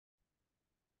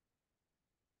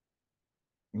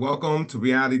Welcome to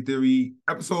Reality Theory,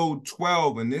 episode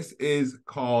 12, and this is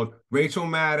called Rachel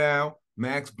Maddow,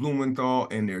 Max Blumenthal,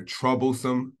 and their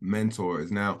troublesome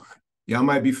mentors. Now, y'all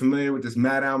might be familiar with this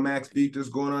Maddow Max beef that's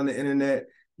going on the internet.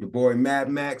 Your boy Mad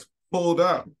Max pulled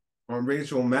up on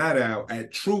Rachel Maddow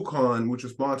at TrueCon, which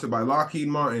was sponsored by Lockheed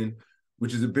Martin,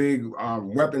 which is a big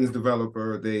weapons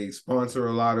developer. They sponsor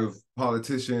a lot of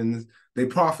politicians. They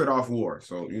profit off war.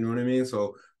 So, you know what I mean?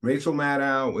 So Rachel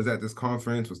Maddow was at this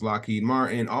conference with Lockheed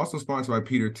Martin, also sponsored by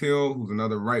Peter Thiel, who's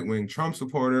another right-wing Trump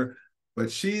supporter.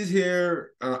 But she's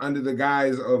here under the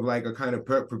guise of like a kind of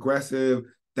progressive,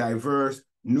 diverse,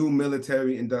 new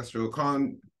military industrial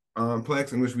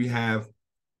complex in which we have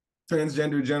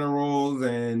transgender generals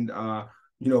and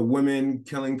women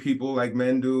killing people like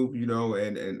men do,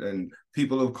 and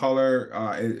people of color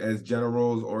as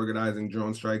generals organizing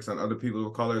drone strikes on other people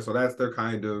of color. So that's their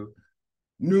kind of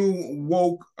new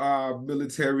woke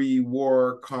military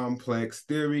war complex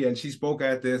theory. And she spoke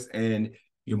at this, and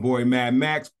your boy Mad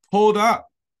Max pulled up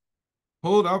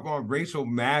on Rachel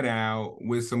Maddow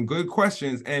with some good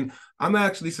questions. And I'm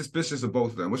actually suspicious of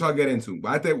both of them, which I'll get into.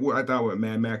 But I thought what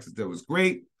Mad Max did was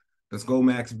great. Let's go,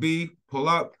 Max B. Pull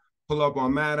up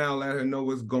on Maddow, let her know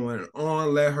what's going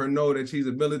on, let her know that she's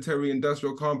a military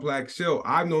industrial complex shill.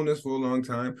 I've known this for a long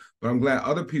time, but I'm glad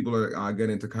other people are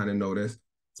getting to kind of know this.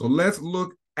 So let's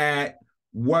look at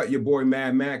what your boy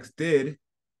Mad Max did.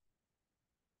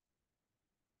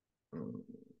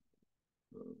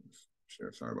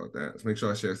 Sorry about that. Let's make sure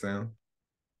I share sound.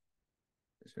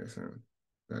 Share sound.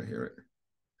 Gotta hear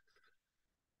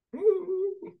it.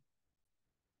 Ooh.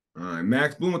 All right,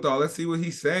 Max Blumenthal, let's see what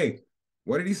he say.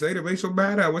 What did he say to Rachel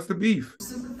Maddow? What's the beef?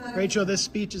 Rachel, this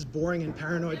speech is boring and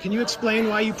paranoid. Can you explain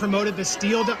why you promoted the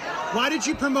Steele? Why did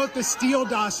you promote the Steele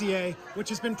dossier, which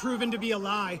has been proven to be a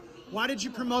lie? Why did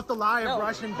you promote the lie of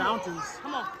Russian bounties?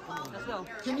 Come on, let's go.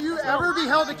 Can you ever be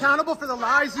held accountable for the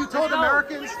lies you told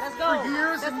Americans for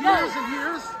years and years and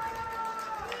years?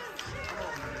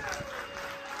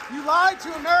 You lied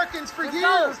to Americans for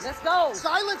years. Let's go.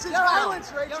 Silence is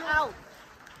violence, Rachel. You're out.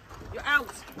 You're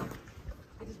out.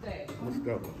 Get this bag. Let's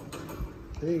go.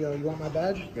 There you go. You want my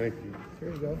badge? Thank you.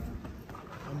 Here you go.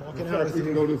 I'm walking In out fact, with we you.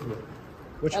 can go this way.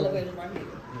 Which one? Elevator right here.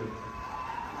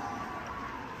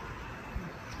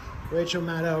 Rachel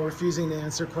Maddow refusing to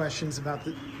answer questions about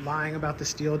lying about the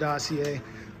Steele dossier,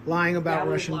 lying about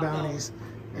Russian bounties,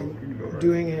 and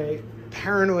doing a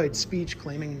paranoid speech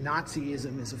claiming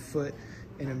Nazism is afoot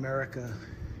in America.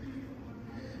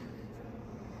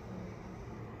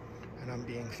 And I'm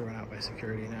being thrown out by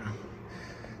security now.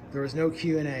 There was no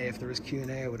Q&A. If there was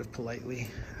Q&A, I would have politely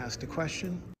asked a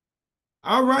question.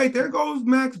 All right, there goes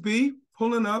Max B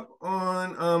pulling up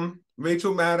on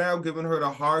Rachel Maddow, giving her the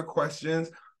hard questions.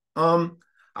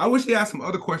 I wish he asked some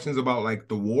other questions about like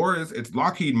the war. It's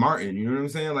Lockheed Martin, you know what I'm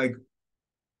saying? Like,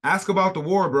 ask about the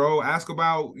war, bro. Ask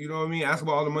about, you know what I mean? Ask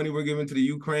about all the money we're giving to the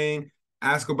Ukraine.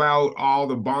 Ask about all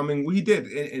the bombing we did.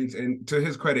 And to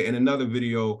his credit, in another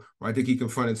video where I think he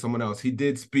confronted someone else, he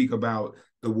did speak about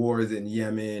the wars in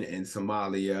Yemen and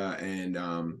Somalia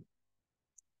and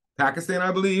Pakistan,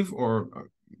 I believe, or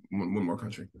one more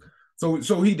country.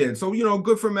 So he did. So,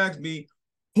 good for Max B.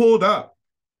 Pulled up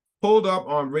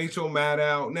on Rachel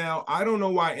Maddow. Now, I don't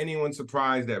know why anyone's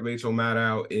surprised that Rachel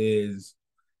Maddow is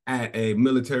at a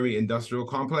military industrial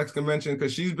complex convention,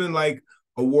 because she's been like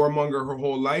a warmonger her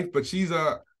whole life, but she's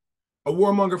a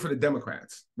warmonger for the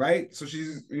Democrats, right? So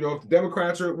she's, if the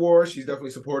Democrats are at war, she's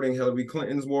definitely supporting Hillary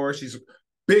Clinton's war. She's a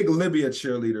big Libya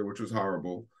cheerleader, which was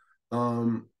horrible.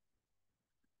 So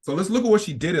let's look at what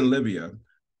she did in Libya.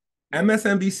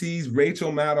 MSNBC's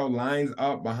Rachel Maddow lines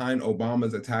up behind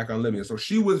Obama's attack on Libya. So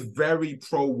she was very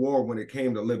pro-war when it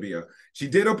came to Libya. She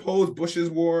did oppose Bush's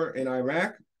war in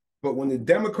Iraq, but when the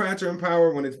Democrats are in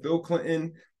power, when it's Bill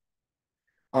Clinton,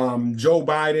 Joe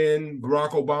Biden,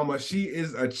 Barack Obama, she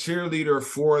is a cheerleader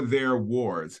for their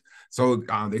wars. So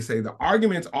they say the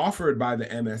arguments offered by the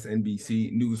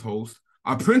MSNBC news host,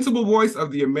 a principal voice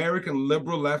of the American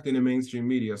liberal left in the mainstream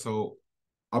media. So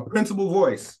a principal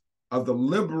voice of the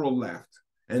liberal left.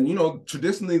 And,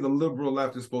 traditionally the liberal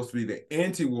left is supposed to be the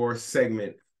anti-war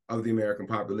segment of the American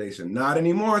population. Not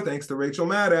anymore, thanks to Rachel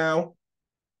Maddow.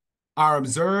 Are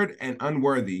absurd and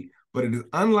unworthy, but it is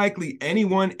unlikely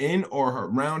anyone in or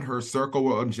around her circle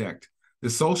will object. The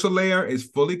social layer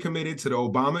is fully committed to the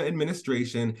Obama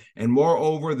administration and,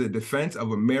 moreover, the defense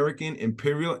of American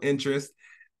imperial interests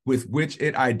with which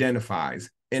it identifies.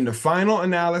 In the final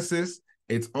analysis,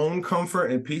 its own comfort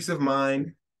and peace of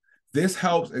mind. This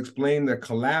helps explain the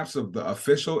collapse of the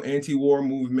official anti-war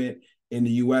movement in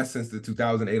the U.S. since the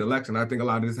 2008 election. I think a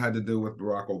lot of this had to do with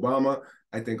Barack Obama.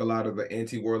 I think a lot of the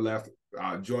anti-war left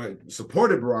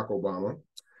supported Barack Obama,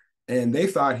 and they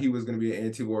thought he was going to be an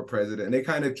anti-war president, and they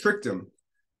kind of tricked him,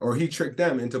 or he tricked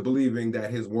them into believing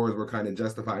that his wars were kind of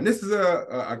justified. And this is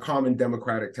a common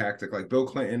Democratic tactic. Like Bill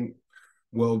Clinton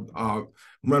will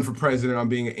run for president on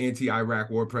being an anti-Iraq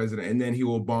war president, and then he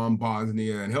will bomb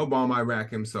Bosnia, and he'll bomb Iraq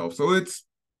himself. So it's,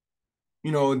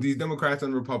 these Democrats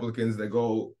and Republicans that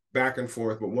go back and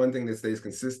forth, but one thing that stays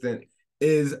consistent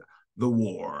is the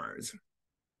wars.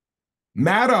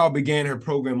 Maddow began her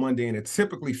program Monday in a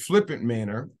typically flippant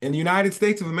manner. In the United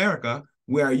States of America,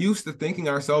 we are used to thinking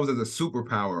ourselves as a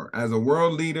superpower, as a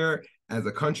world leader, as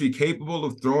a country capable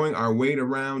of throwing our weight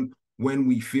around when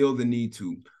we feel the need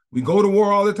to. We go to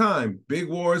war all the time. Big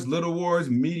wars, little wars,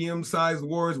 medium-sized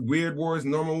wars, weird wars,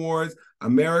 normal wars.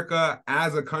 America,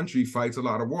 as a country, fights a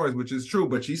lot of wars, which is true.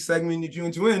 But she's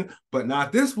segmenting you in, but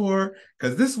not this war,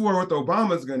 because this war with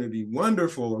Obama is going to be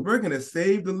wonderful. And we're going to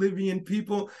save the Libyan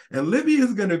people. And Libya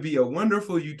is going to be a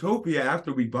wonderful utopia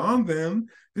after we bomb them.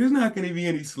 There's not going to be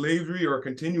any slavery or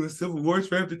continuous civil wars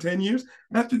for after 10 years.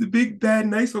 After the big, bad,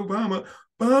 nice Obama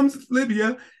bombs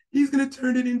Libya, he's going to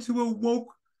turn it into a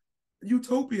woke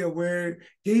utopia where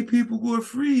gay people were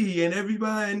free and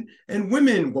everybody and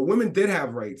women did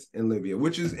have rights in Libya,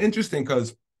 which is interesting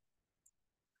because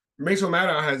Rachel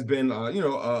Maddow has been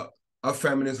a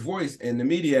feminist voice in the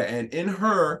media, and in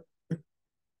her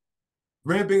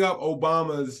ramping up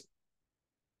Obama's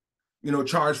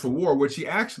charge for war, what she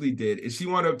actually did is she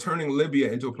wound up turning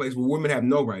Libya into a place where women have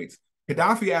no rights.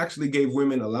 Gaddafi actually gave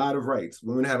women a lot of rights.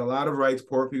 Women had a lot of rights.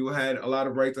 Poor people had a lot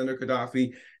of rights under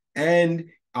Gaddafi, and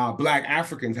Black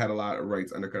Africans had a lot of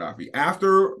rights under Gaddafi.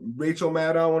 After Rachel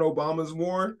Maddow and Obama's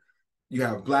war, you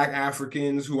have Black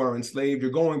Africans who are enslaved.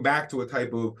 You're going back to a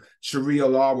type of Sharia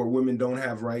law where women don't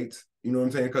have rights. You know what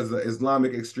I'm saying? Because the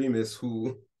Islamic extremists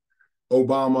who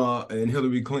Obama and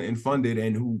Hillary Clinton funded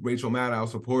and who Rachel Maddow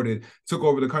supported took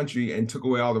over the country and took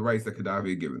away all the rights that Gaddafi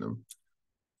had given them.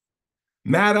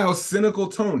 Maddow's cynical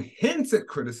tone hints at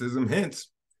criticism,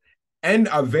 and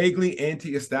a vaguely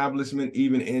anti-establishment,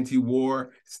 even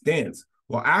anti-war stance,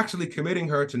 while actually committing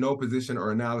her to no position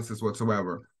or analysis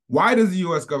whatsoever. Why does the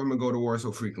U.S. government go to war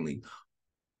so frequently?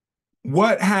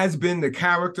 What has been the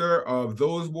character of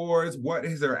those wars? What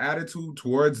is their attitude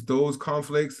towards those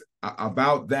conflicts?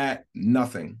 About that,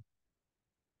 nothing.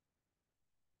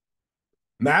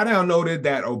 Maddow noted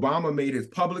that Obama made his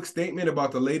public statement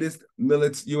about the latest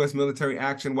U.S. military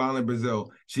action while in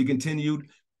Brazil. She continued,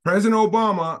 President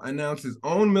Obama announced his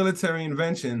own military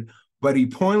invention, but he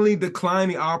pointedly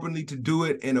declined the opportunity to do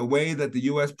it in a way that the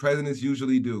U.S. presidents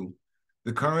usually do.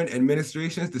 The current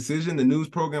administration's decision, the news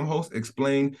program host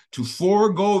explained, to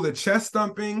forego the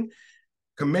chest-thumping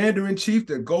commander-in-chief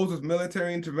that goes with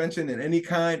military intervention in any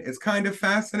kind is kind of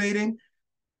fascinating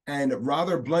and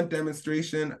rather blunt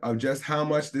demonstration of just how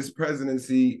much this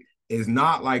presidency is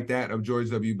not like that of George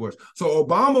W. Bush. So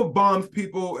Obama bombs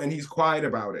people and he's quiet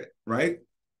about it, right?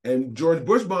 And George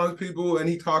Bush bombs people and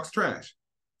he talks trash.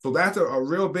 So that's a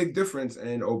real big difference,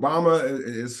 and Obama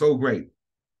is so great.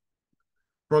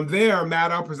 From there,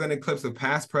 Maddow presented clips of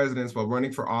past presidents while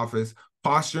running for office,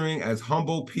 posturing as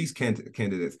humble peace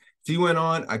candidates. She went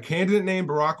on, a candidate named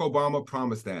Barack Obama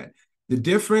promised that. The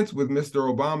difference with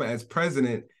Mr. Obama as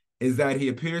president is that he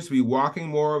appears to be walking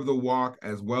more of the walk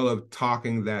as well as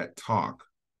talking that talk.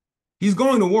 He's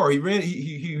going to war. He ran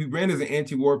as an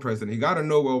anti-war president. He got a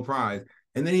Nobel Prize.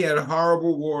 And then he had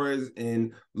horrible wars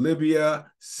in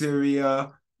Libya,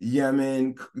 Syria,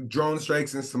 Yemen, drone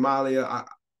strikes in Somalia.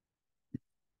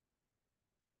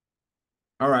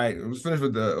 All right, let's finish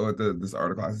with this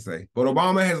article has to say. But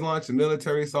Obama has launched a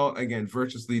military assault against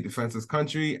virtuously defenseless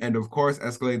country, and of course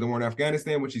escalated the war in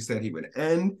Afghanistan, which he said he would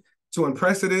end to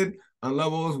unprecedented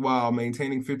levels while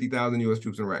maintaining 50,000 U.S.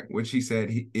 troops in Iraq, which he said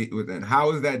it would end.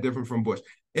 How is that different from Bush?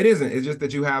 It isn't. It's just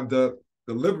that you have the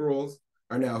liberals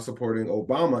are now supporting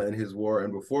Obama in his war,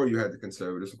 and before you had the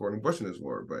conservatives supporting Bush in his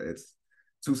war, but it's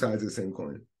two sides of the same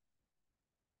coin.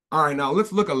 All right, now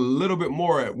let's look a little bit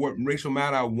more at what Rachel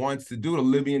Maddow wants to do to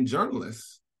Libyan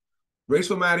journalists.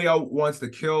 Rachel Maddow wants to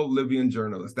kill Libyan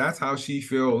journalists. That's how she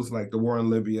feels like the war in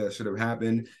Libya should have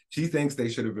happened. She thinks they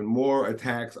should have been more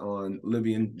attacks on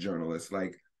Libyan journalists.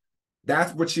 Like,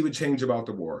 that's what she would change about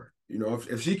the war.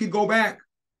 If she could go back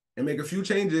and make a few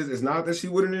changes, it's not that she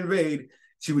wouldn't invade.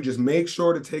 She would just make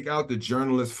sure to take out the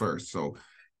journalists first. So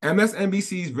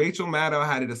MSNBC's Rachel Maddow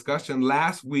had a discussion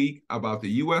last week about the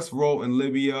U.S. role in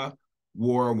Libya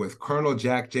war with Colonel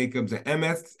Jack Jacobs, an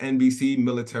MSNBC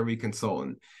military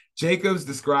consultant. Jacobs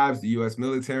describes the U.S.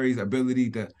 military's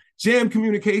ability to jam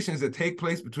communications that take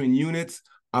place between units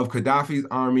of Gaddafi's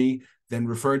army then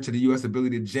referred to the U.S.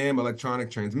 ability to jam electronic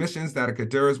transmissions that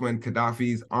occurs when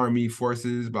Gaddafi's army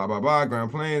forces, blah, blah, blah, ground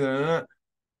planes, blah, blah, blah.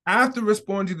 After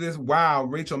responding to this, wow,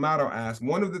 Rachel Maddow asked,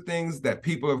 one of the things that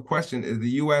people have questioned is the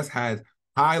U.S. has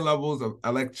high levels of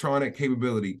electronic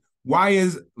capability. Why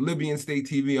is Libyan state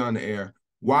TV on the air?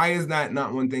 Why is that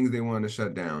not one thing they want to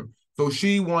shut down? So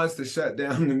she wants to shut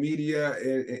down the media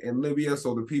in Libya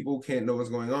so the people can't know what's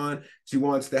going on. She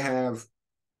wants to have,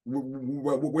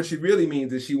 what she really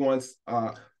means is she wants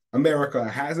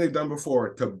America, as they've done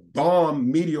before, to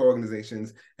bomb media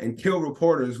organizations and kill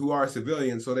reporters who are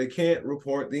civilians so they can't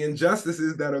report the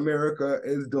injustices that America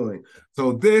is doing.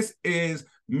 So this is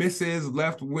Mrs.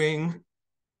 Left-Wing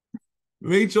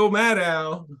Rachel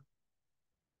Maddow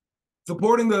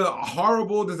supporting the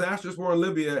horrible, disastrous war in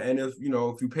Libya. And if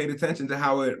you paid attention to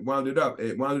how it wound up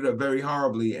very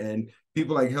horribly. And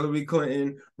people like Hillary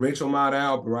Clinton, Rachel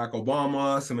Maddow, Barack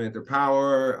Obama, Samantha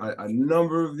Power, a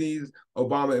number of these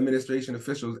Obama administration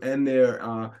officials and their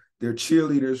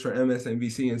cheerleaders for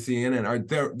MSNBC and CNN are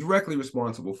directly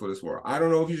responsible for this war. I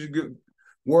don't know if you should get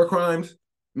war crimes,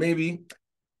 maybe.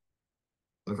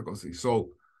 Let's go see. So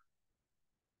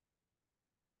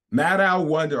Maddow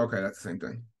wonder, okay, that's the same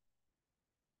thing.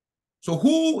 So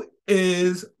who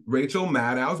is Rachel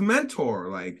Maddow's mentor?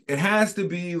 Like, it has to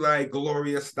be like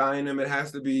Gloria Steinem. It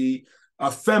has to be a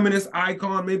feminist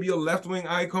icon, maybe a left-wing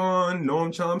icon,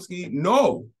 Noam Chomsky.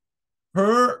 No,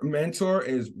 her mentor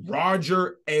is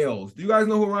Roger Ailes. Do you guys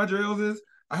know who Roger Ailes is?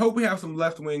 I hope we have some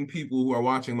left-wing people who are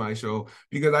watching my show,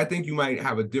 because I think you might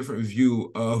have a different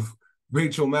view of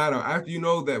Rachel Maddow after you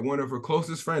know that one of her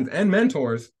closest friends and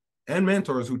mentors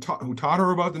who taught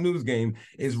her about the news game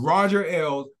is Roger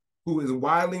Ailes, who is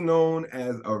widely known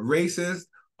as a racist,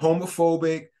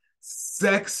 homophobic,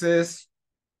 sexist,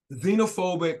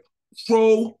 xenophobic,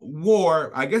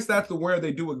 pro-war. I guess that's the word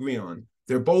they do agree on.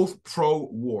 They're both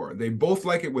pro-war. They both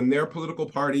like it when their political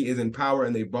party is in power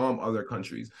and they bomb other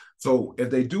countries. So if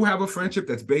they do have a friendship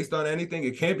that's based on anything,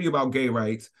 it can't be about gay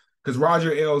rights, because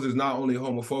Roger Ailes is not only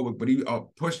homophobic, but he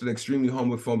pushed an extremely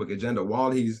homophobic agenda while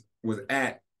he was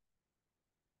at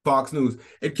Fox News.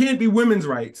 It can't be women's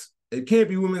rights. It can't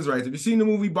be women's rights. Have you seen the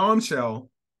movie Bombshell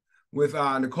with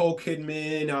Nicole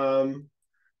Kidman,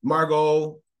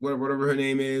 Margot, whatever her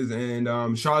name is, and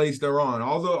Charlize Theron?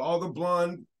 All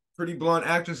the pretty blonde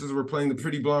actresses were playing the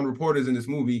pretty blonde reporters in this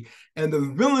movie. And the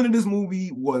villain in this movie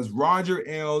was Roger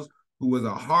Ailes, who was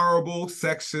a horrible,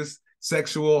 sexist,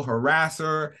 sexual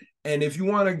harasser. And if you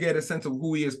want to get a sense of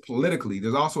who he is politically,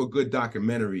 there's also a good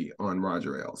documentary on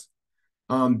Roger Ailes.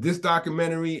 This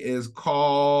documentary is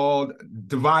called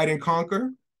Divide and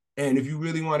Conquer. And if you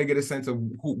really want to get a sense of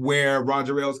where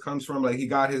Roger Ailes comes from, like, he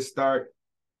got his start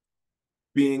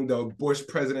being the Bush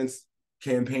president's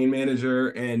campaign manager,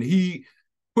 and he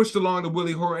pushed along the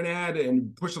Willie Horton ad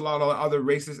and pushed a lot of other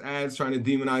racist ads trying to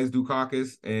demonize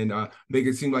Dukakis and make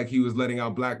it seem like he was letting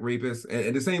out black rapists, and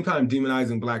at the same time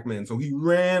demonizing black men. So he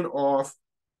ran off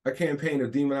a campaign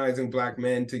of demonizing black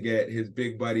men to get his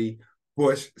big buddy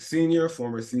Bush Sr.,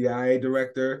 former CIA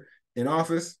director, in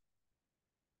office.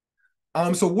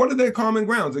 So what are their common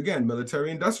grounds? Again,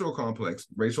 military-industrial complex.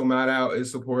 Rachel Maddow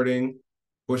is supporting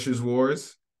Bush's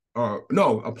wars,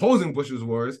 opposing Bush's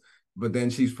wars, but then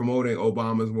she's promoting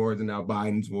Obama's wars and now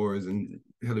Biden's wars and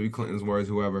Hillary Clinton's wars,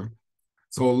 whoever.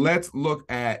 So let's look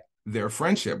at their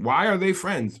friendship. Why are they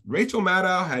friends? Rachel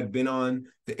Maddow had been on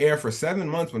the air for 7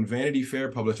 months when Vanity Fair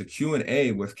published a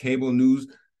Q&A with cable news'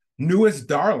 newest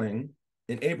darling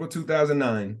in April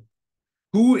 2009.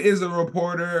 Who is a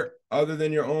reporter other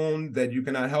than your own that you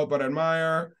cannot help but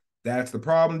admire? That's the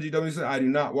problem, GW said. I do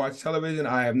not watch television.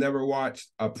 I have never watched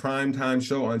a primetime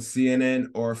show on CNN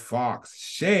or Fox.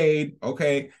 Shade.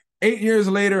 Okay. 8 years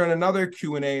later, in another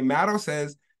Q&A, Maddow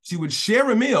says she would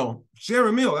share a meal. Share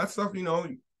a meal. That's stuff,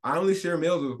 I only share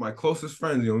meals with my closest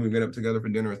friends. We get up together for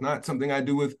dinner. It's not something I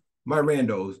do with my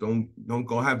randos. Don't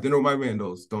go have dinner with my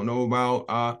randos. Don't know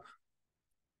about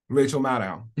Rachel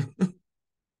Maddow.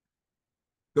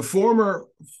 The former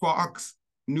Fox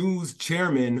News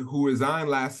chairman who resigned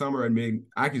last summer and made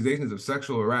accusations of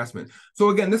sexual harassment. So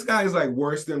again, this guy is like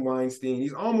worse than Weinstein.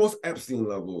 He's almost Epstein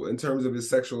level in terms of his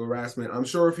sexual harassment. I'm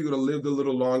sure if he would have lived a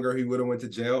little longer, he would have went to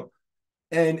jail.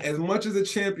 And as much as a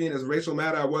champion as Rachel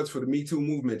Maddow was for the Me Too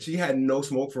movement, she had no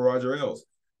smoke for Roger Ailes.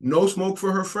 No smoke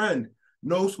for her friend.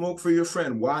 No smoke for your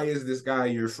friend. Why is this guy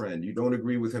your friend? You don't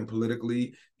agree with him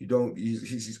politically. You don't. He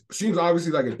seems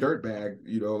obviously like a dirtbag.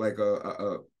 Like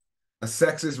a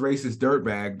sexist, racist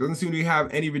dirtbag. Doesn't seem to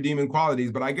have any redeeming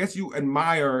qualities. But I guess you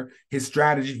admire his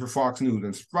strategy for Fox News.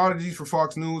 And strategies for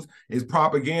Fox News is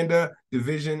propaganda,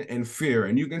 division, and fear.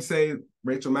 And you can say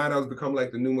Rachel Maddow has become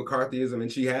like the new McCarthyism,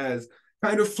 and she has,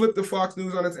 kind of flipped the Fox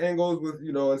News on its angles with,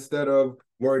 instead of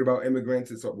worried about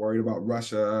immigrants, it's worried about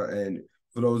Russia. And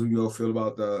for those who, feel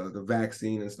about the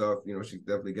vaccine and stuff, she's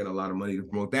definitely getting a lot of money to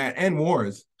promote that and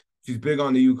wars. She's big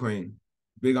on the Ukraine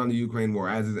war,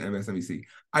 as is MSNBC.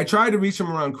 I tried to reach him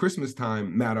around Christmas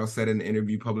time, Maddow said in an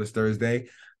interview published Thursday.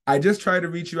 I just tried to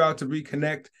reach you out to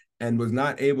reconnect and was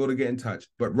not able to get in touch.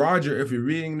 But Roger, if you're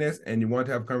reading this and you want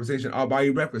to have a conversation, I'll buy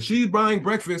you breakfast. She's buying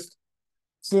breakfast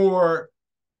for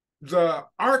the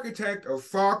architect of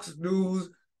Fox News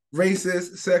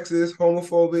racist, sexist,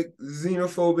 homophobic,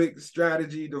 xenophobic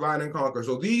strategy, divide and conquer.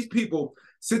 So these people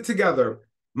sit together.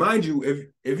 Mind you,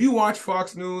 if you watch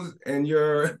Fox News and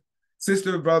your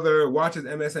sister or brother watches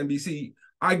MSNBC,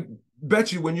 I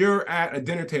bet you when you're at a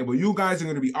dinner table, you guys are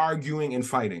going to be arguing and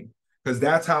fighting, because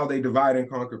that's how they divide and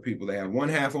conquer people. They have one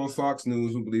half on Fox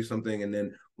News who believes something, and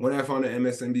then one half on the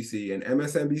MSNBC. And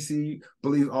MSNBC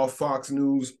believes all Fox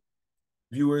News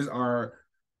viewers are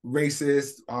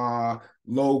racist,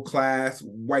 low class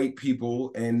white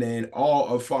people, and then all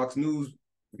of Fox News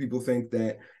people think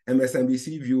that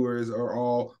MSNBC viewers are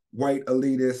all white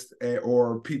elitists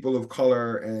or people of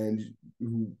color and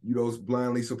who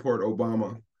blindly support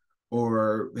Obama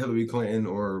or Hillary Clinton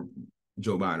or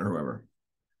Joe Biden or whoever.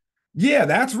 Yeah,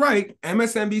 that's right.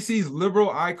 MSNBC's liberal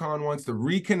icon wants to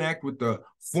reconnect with the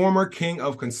former king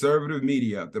of conservative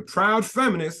media. The proud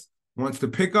feminist wants to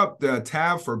pick up the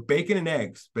tab for bacon and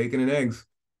eggs. Bacon and eggs.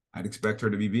 I'd expect her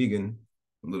to be vegan.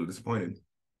 I'm a little disappointed.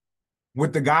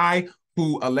 With the guy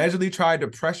who allegedly tried to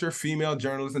pressure female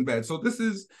journalists in bed. So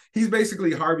he's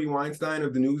basically Harvey Weinstein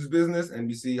of the news business,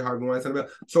 NBC Harvey Weinstein.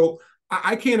 So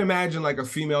I can't imagine like a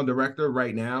female director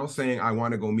right now saying, I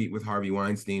want to go meet with Harvey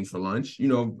Weinstein for lunch.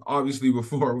 Obviously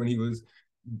before when he was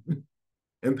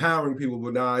empowering people,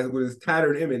 but now with his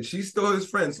tattered image, she's still his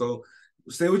friend. So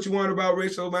say what you want about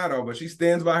Rachel Maddow, but she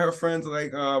stands by her friends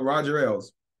like Roger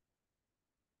Ailes.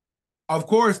 Of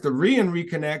course, the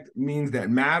reconnect means that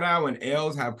Maddow and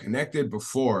Ailes have connected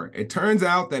before. It turns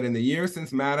out that in the years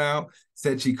since Maddow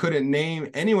said she couldn't name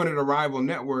anyone at a rival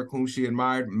network whom she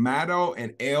admired, Maddow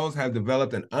and Ailes have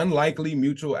developed an unlikely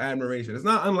mutual admiration. It's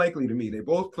not unlikely to me. They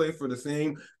both play for the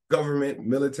same government,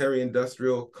 military,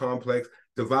 industrial complex,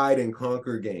 divide and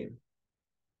conquer game.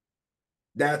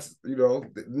 That's,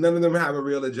 none of them have a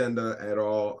real agenda at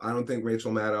all. I don't think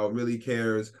Rachel Maddow really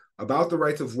cares about the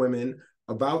rights of women,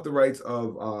 about the rights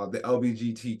of the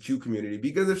LGBTQ community,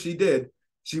 because if she did,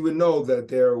 she would know that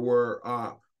there were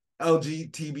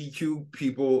LGBTQ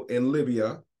people in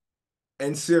Libya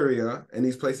and Syria and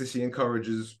these places she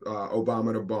encourages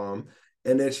Obama to bomb,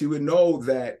 and that she would know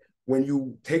that when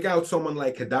you take out someone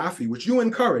like Gaddafi, which you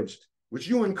encouraged,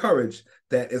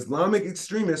 that Islamic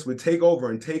extremists would take over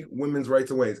and take women's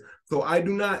rights away. So I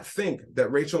do not think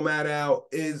that Rachel Maddow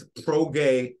is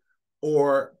pro-gay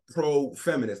or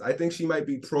pro-feminist. I think she might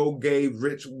be pro-gay,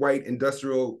 rich, white,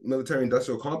 military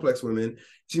industrial complex women.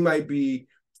 She might be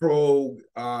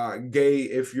pro-gay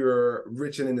if you're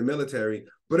rich and in the military.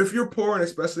 But if you're poor, and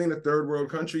especially in a third world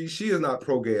country, she is not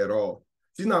pro-gay at all.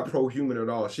 She's not pro-human at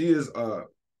all. She is a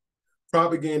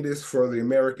propagandist for the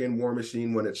American war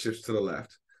machine when it shifts to the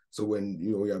left. So when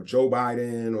you have Joe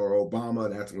Biden or Obama,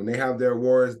 that's when they have their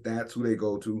wars, that's who they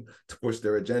go to push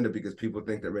their agenda, because people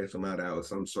think that Rachel Maddow is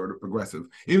some sort of progressive.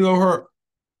 Even though her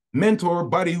mentor,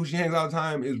 buddy, who she hangs out all the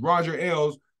time, is Roger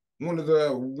Ailes, one of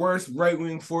the worst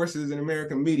right-wing forces in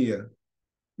American media.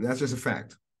 And that's just a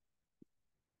fact.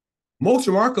 Most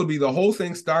remarkably, the whole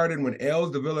thing started when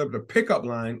Ailes developed a pickup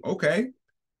line. Okay,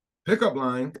 pickup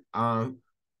line. I'm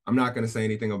not going to say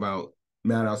anything about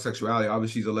Maddow's sexuality.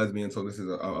 Obviously, she's a lesbian, so this is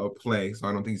a play, so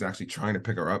I don't think he's actually trying to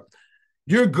pick her up.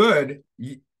 You're good.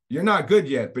 You're not good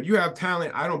yet, but you have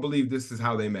talent. I don't believe this is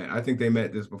how they met. I think they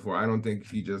met this before. I don't think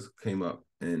he just came up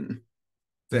and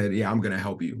said, yeah, I'm going to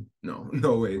help you. No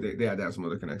way. They had to have some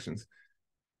other connections.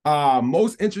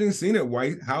 Most interesting scene at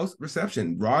White House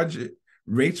reception.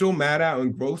 Rachel Maddow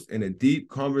engrossed in a deep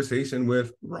conversation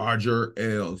with Roger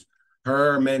Ailes.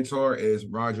 Her mentor is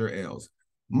Roger Ailes.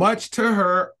 Much to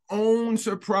her own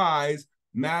surprise,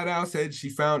 Maddow said she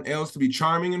found Ailes to be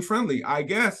charming and friendly. I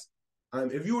guess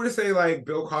if you were to say like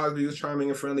Bill Cosby was charming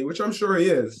and friendly, which I'm sure he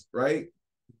is, right?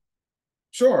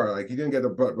 Sure, like he didn't get the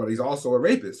butt, but he's also a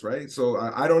rapist, right? So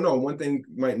I don't know. One thing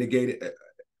might negate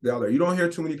the other. You don't hear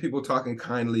too many people talking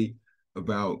kindly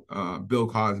about Bill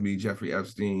Cosby, Jeffrey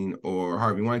Epstein, or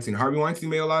Harvey Weinstein. Harvey Weinstein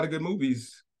made a lot of good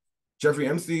movies. Jeffrey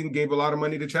Epstein gave a lot of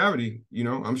money to charity.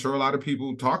 I'm sure a lot of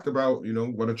people talked about,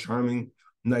 what a charming,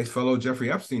 nice fellow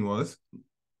Jeffrey Epstein was.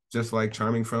 Just like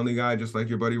charming, friendly guy, just like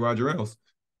your buddy Roger Ailes.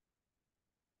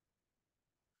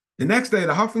 The next day,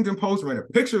 the Huffington Post ran a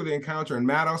picture of the encounter, and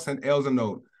Maddow sent Ailes a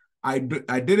note. I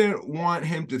didn't want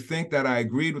him to think that I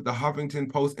agreed with the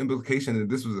Huffington Post implication that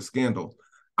this was a scandal.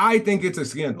 I think it's a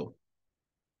scandal.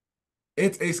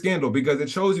 It's a scandal because it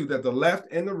shows you that the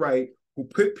left and the right, who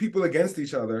put people against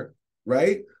each other,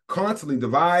 right, constantly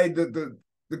divide the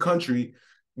country.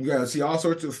 You're gonna see all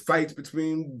sorts of fights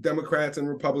between Democrats and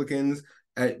Republicans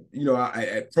at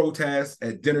protests,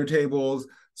 at dinner tables.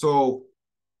 So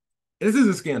this is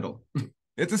a scandal.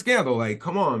 It's a scandal. Like,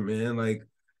 come on, man. Like,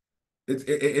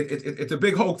 it's a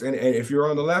big hoax. And if you're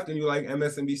on the left and you like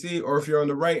MSNBC, or if you're on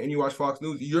the right and you watch Fox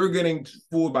News, you're getting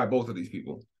fooled by both of these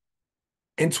people.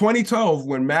 In 2012,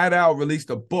 when Maddow released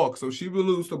a book, so she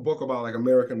released a book about like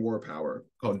American war power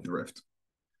called Drift.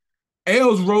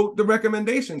 Ailes wrote the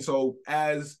recommendation. So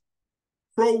as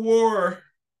pro-war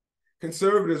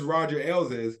conservatives Roger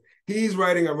Ailes is, he's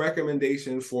writing a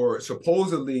recommendation for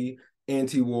supposedly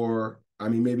anti-war. I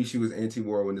mean, maybe she was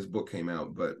anti-war when this book came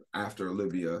out, but after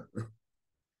Olivia,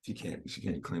 she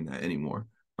can't claim that anymore.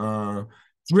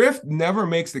 Drift never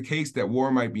makes the case that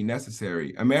war might be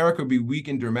necessary. America would be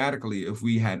weakened dramatically if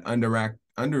we had underreacted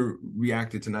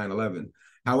to 9/11.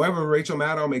 However, Rachel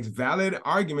Maddow makes valid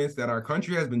arguments that our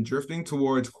country has been drifting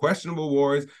towards questionable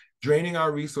wars, draining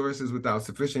our resources without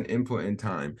sufficient input and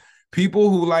time. People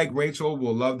who like Rachel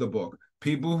will love the book.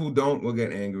 People who don't will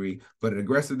get angry, but an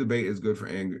aggressive debate is good for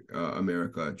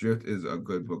America. Drift is a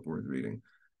good book worth reading.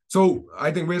 So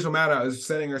I think Rachel Maddow is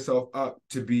setting herself up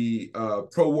to be a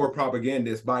pro-war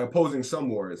propagandist by opposing some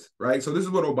wars, right? So this is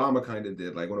what Obama kind of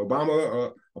did. Like when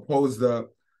Obama opposed the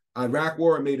Iraq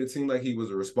war, it made it seem like he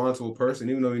was a responsible person,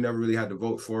 even though he never really had to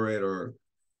vote for it or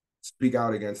speak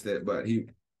out against it. But he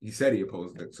said he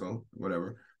opposed it, so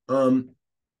whatever.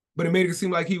 But it made it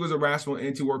seem like he was a rational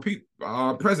anti-war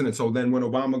president. So then when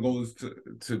Obama goes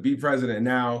to be president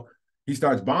now, he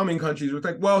starts bombing countries. It's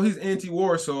like, well, he's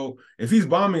anti-war, so if he's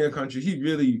bombing a country, he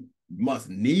really must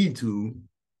need to.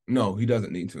 No, he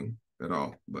doesn't need to at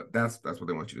all. But that's what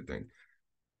they want you to think.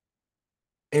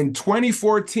 In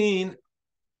 2014,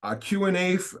 a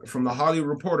Q&A from the Hollywood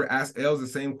Reporter asked Ailes the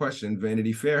same question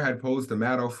Vanity Fair had posed to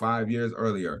Maddow 5 years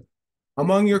earlier.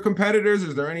 Among your competitors,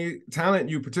 is there any talent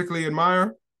you particularly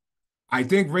admire? I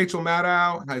think Rachel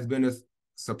Maddow has been a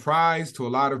surprise to a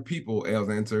lot of people, Ailes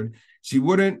answered. She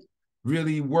wouldn't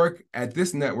really work at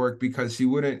this network because she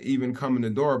wouldn't even come in the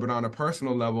door, but on a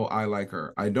personal level, I like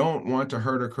her. I don't want to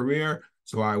hurt her career,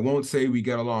 so I won't say we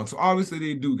get along. So obviously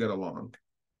they do get along.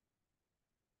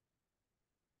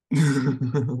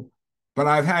 But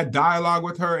I've had dialogue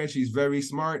with her and she's very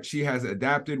smart. She has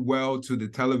adapted well to the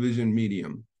television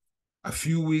medium. A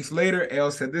few weeks later,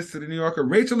 Ailes said this to the New Yorker,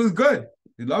 Rachel is good.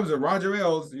 He loves her. Roger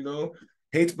Ailes,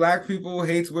 hates black people,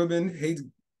 hates women, hates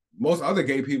most other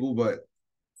gay people, but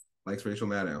likes Rachel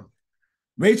Maddow.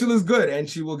 Rachel is good, and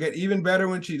she will get even better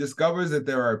when she discovers that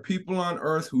there are people on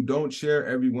Earth who don't share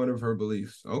every one of her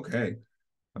beliefs. Okay.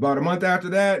 About a month after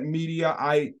that,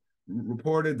 Mediaite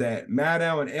reported that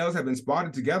Maddow and Ailes have been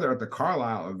spotted together at the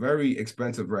Carlyle, a very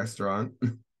expensive restaurant,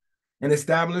 an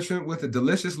establishment with a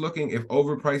delicious-looking, if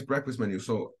overpriced, breakfast menu.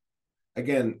 So,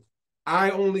 again,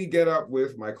 I only get up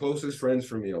with my closest friends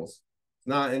for meals. It's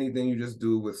not anything you just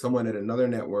do with someone at another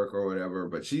network or whatever,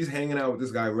 but she's hanging out with this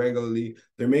guy regularly.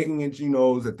 They're making it, she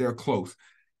knows that they're close.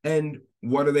 And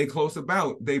what are they close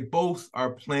about? They both are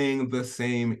playing the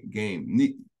same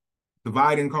game.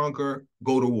 Divide and conquer,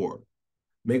 go to war.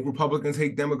 Make Republicans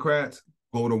hate Democrats,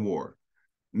 go to war.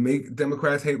 Make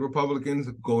Democrats hate Republicans,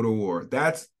 go to war.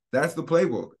 That's the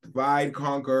playbook. Divide,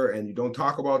 conquer, and you don't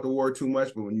talk about the war too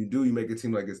much, but when you do, you make it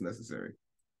seem like it's necessary.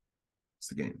 It's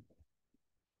the game.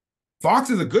 Fox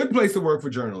is a good place to work for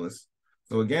journalists.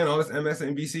 So again, all this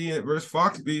MSNBC versus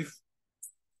Fox beef,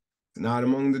 not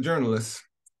among the journalists.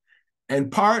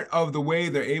 And part of the way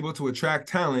they're able to attract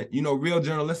talent, real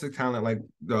journalistic talent, like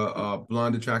the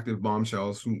blonde, attractive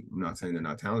bombshells, who, I'm not saying they're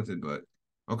not talented, but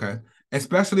okay.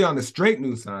 Especially on the straight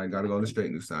news side, got to go on the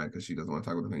straight news side because she doesn't want to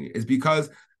talk about the thing. It's because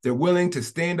they're willing to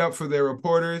stand up for their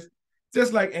reporters,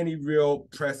 just like any real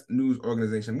press news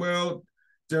organization will.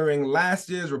 During last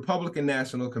year's Republican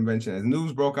National Convention, as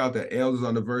news broke out that Ailes was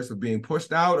on the verge of being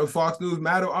pushed out of Fox News,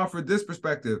 Maddow offered this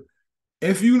perspective.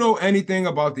 If you know anything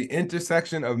about the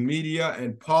intersection of media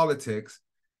and politics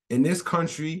in this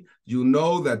country, you'll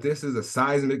know that this is a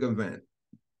seismic event.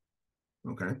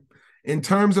 Okay. In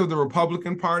terms of the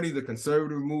Republican Party, the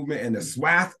conservative movement, and the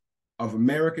swath of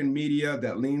American media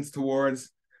that leans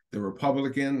towards the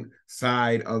Republican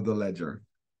side of the ledger.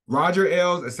 Roger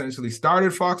Ailes essentially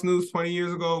started Fox News 20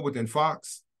 years ago. Within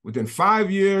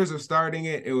 5 years of starting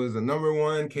it, it was the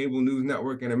 #1 cable news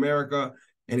network in America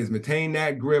and has maintained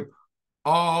that grip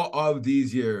all of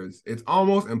these years. It's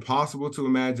almost impossible to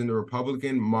imagine the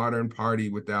Republican modern party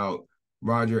without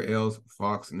Roger Ailes'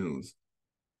 Fox News.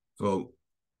 So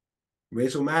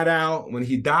Rachel Maddow, when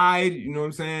he died, you know what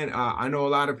I'm saying? I know a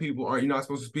lot of people are, you're not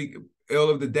supposed to speak ill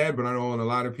of the dead, but I know when a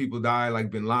lot of people die,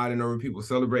 like Bin Laden, or people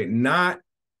celebrate. Not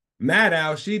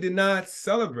Maddow. She did not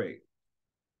celebrate.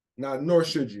 Now, nor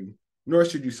should you. Nor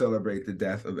should you celebrate the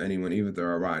death of anyone, even if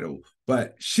they're a idol.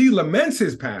 But she laments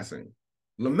his passing,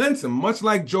 laments him, much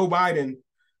like Joe Biden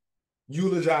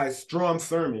eulogized Strom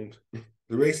Thurmond,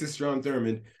 the racist Strom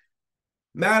Thurmond.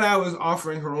 Maddow is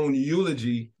offering her own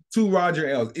eulogy to Roger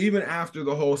Ailes, even after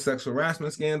the whole sexual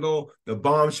harassment scandal, the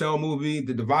Bombshell movie,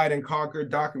 the Divide and Conquer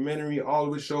documentary, all of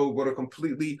which showed what a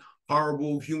completely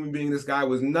horrible human being this guy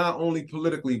was, not only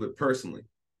politically, but personally.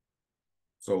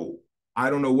 So I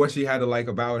don't know what she had to like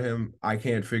about him. I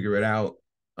can't figure it out.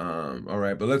 All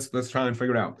right, but let's try and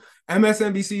figure it out.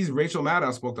 MSNBC's Rachel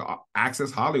Maddow spoke to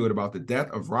Access Hollywood about the death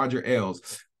of Roger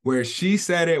Ailes, where she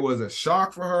said it was a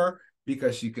shock for her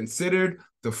because she considered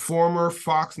the former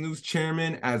Fox News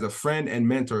chairman as a friend and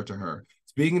mentor to her.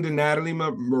 Speaking to Natalie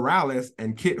Morales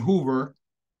and Kit Hoover,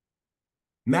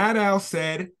 Maddow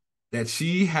said that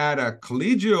she had a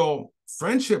collegial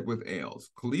friendship with Ailes,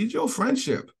 collegial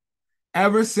friendship,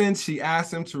 ever since she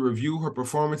asked him to review her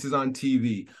performances on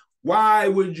TV. Why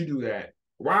would you do that?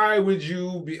 Why would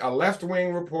you be a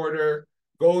left-wing reporter,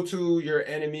 go to your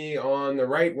enemy on the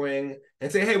right wing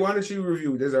and say, hey, why don't you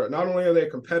review? Not only are they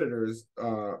competitors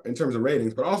in terms of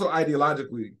ratings, but also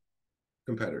ideologically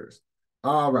competitors.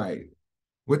 All right.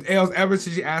 With Ailes, ever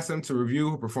since she asked him to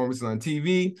review her performances on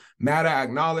TV, Maddow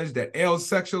acknowledged that Ailes'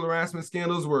 sexual harassment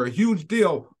scandals were a huge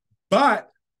deal,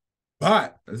 but,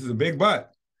 this is a big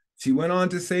but, she went on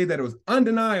to say that it was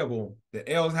undeniable that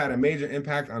Ailes had a major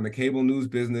impact on the cable news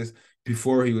business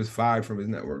before he was fired from his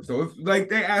network. So if, like,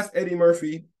 they asked Eddie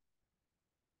Murphy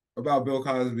about Bill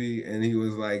Cosby, and he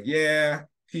was like, yeah,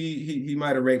 he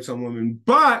might have raped some women,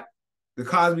 but the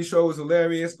Cosby Show was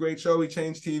hilarious, great show, he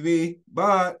changed TV,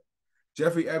 but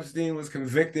Jeffrey Epstein was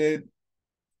convicted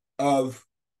of,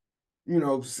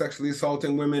 sexually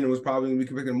assaulting women and was probably going to be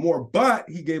convicted more, but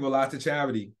he gave a lot to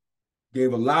charity.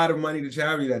 Gave a lot of money to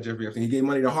charity, that Jeffrey Epstein. He gave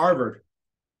money to Harvard.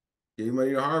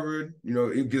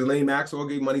 Ghislaine Maxwell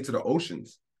gave money to the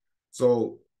oceans.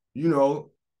 So,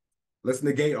 let's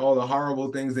negate all the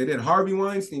horrible things they did. Harvey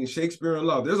Weinstein, Shakespeare in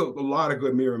Love. There's a lot of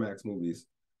good Miramax movies.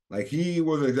 Like, he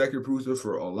was an executive producer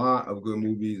for a lot of good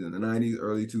movies in the 90s,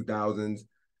 early 2000s.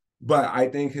 But I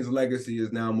think his legacy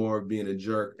is now more of being a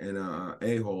jerk and a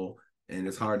a-hole. And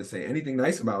it's hard to say anything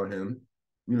nice about him,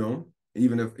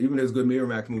 even his good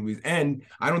Miramax movies. And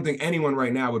I don't think anyone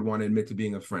right now would want to admit to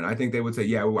being a friend. I think they would say,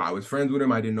 yeah, well, I was friends with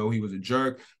him. I didn't know he was a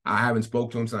jerk. I haven't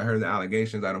spoke to him since I heard the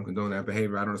allegations. I don't condone that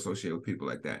behavior. I don't associate with people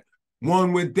like that.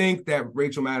 One would think that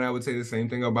Rachel Maddow would say the same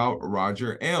thing about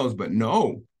Roger Ailes, but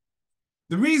no.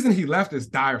 The reason he left is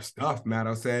dire stuff,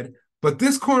 Maddow said. But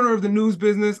this corner of the news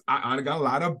business, I got a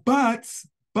lot of buts.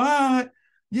 But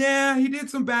yeah, he did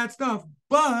some bad stuff.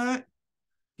 But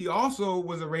he also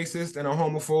was a racist and a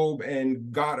homophobe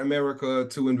and got America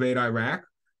to invade Iraq.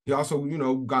 He also,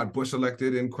 got Bush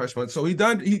elected and questioned. So he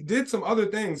did some other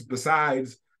things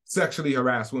besides sexually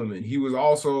harass women. He was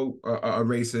also a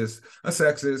racist, a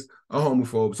sexist, a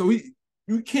homophobe. So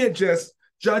you can't just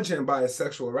judge him by his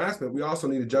sexual harassment. We also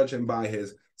need to judge him by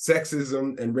his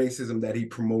sexism and racism that he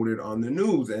promoted on the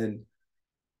news. And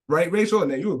right, Rachel?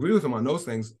 And then you agree with him on those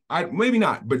things. Maybe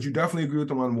not, but you definitely agree with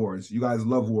him on wars. You guys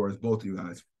love wars, both of you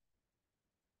guys.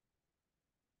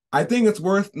 I think it's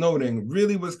worth noting,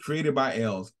 really was created by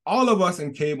Ailes. All of us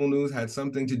in cable news had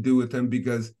something to do with him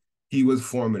because he was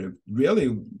formative. Really,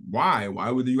 why?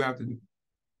 Why would you have to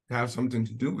have something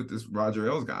to do with this Roger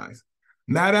Ailes guys?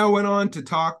 Maddow went on to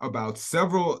talk about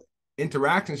several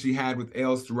interactions she had with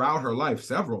Ailes throughout her life,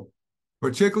 several,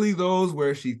 particularly those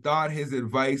where she thought his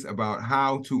advice about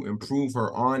how to improve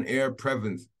her on-air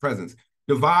presence,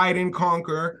 divide and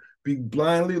conquer, be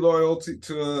blindly loyal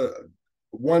to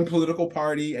one political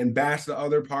party and bash the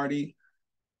other party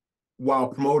while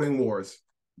promoting wars.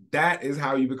 That is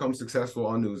how you become successful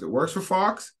on news. It works for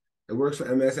Fox. It works for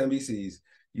MSNBC's.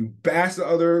 You bash the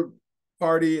other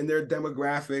party and their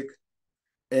demographic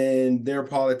and their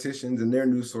politicians and their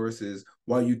news sources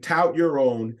while you tout your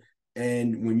own.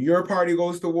 And when your party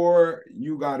goes to war,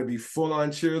 you got to be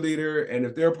full-on cheerleader. And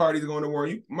if their party's going to war,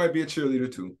 you might be a cheerleader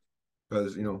too,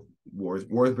 because, wars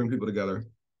bring people together.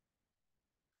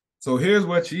 So here's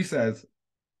what she says.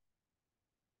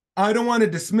 I don't want to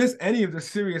dismiss any of the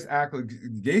serious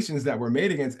allegations that were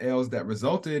made against Ailes that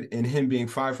resulted in him being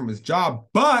fired from his job,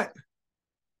 but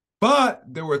But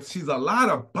she's a lot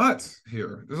of buts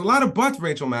here. There's a lot of buts,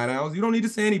 Rachel Maddow. You don't need to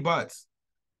say any buts.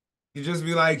 You just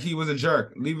be like, he was a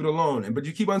jerk. Leave it alone. But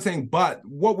you keep on saying, but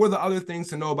what were the other things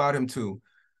to know about him too?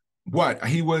 What?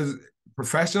 He was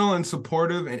professional and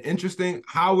supportive and interesting.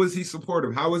 How was he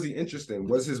supportive? How was he interesting?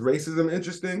 Was his racism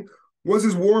interesting? Was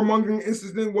his warmongering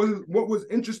interesting? What was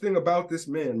interesting about this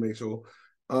man, Rachel?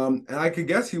 And I could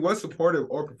guess he was supportive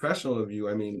or professional of you.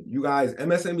 I mean, you guys,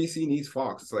 MSNBC needs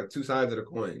Fox. It's like two sides of the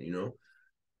coin, you know?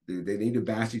 They need to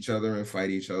bash each other and fight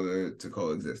each other to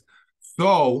coexist.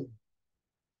 So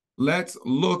let's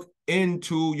look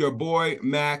into your boy,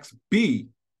 Max B.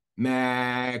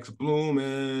 Max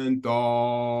Blumenthal.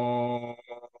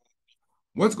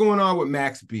 What's going on with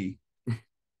Max B?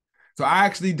 So I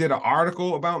actually did an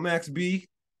article about Max B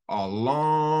a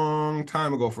long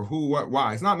time ago for Who, What,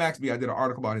 Why. It's not Max B. I did an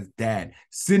article about his dad,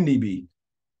 Sidney B.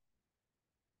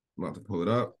 I'm about to pull it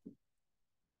up.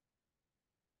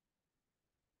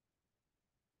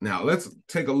 Now, let's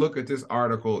take a look at this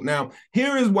article. Now,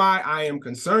 here is why I am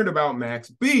concerned about Max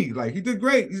B. Like, he did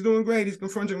great. He's doing great. He's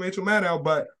confronting Rachel Maddow.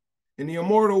 But in the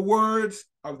immortal words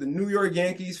of the New York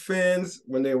Yankees fans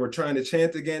when they were trying to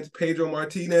chant against Pedro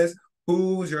Martinez,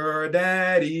 who's your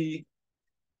daddy?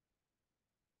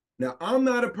 Now, I'm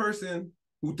not a person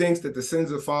who thinks that the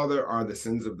sins of the father are the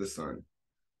sins of the son.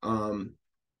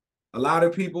 A lot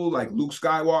of people, like Luke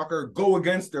Skywalker, go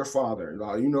against their father.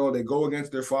 You know, they go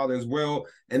against their father's will,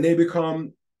 and they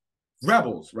become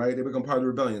rebels, right? They become part of the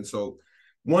rebellion. So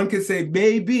one could say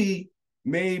maybe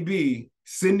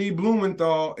Sidney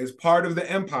Blumenthal is part of the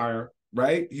empire,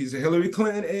 right? He's a Hillary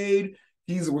Clinton aide.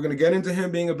 We're going to get into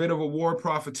him being a bit of a war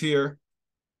profiteer.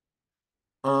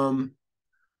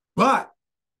 But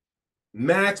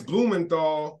Max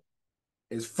Blumenthal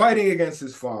is fighting against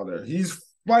his father. He's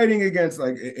fighting against,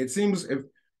 like, it seems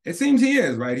he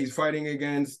is, right? He's fighting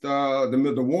against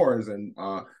the wars, and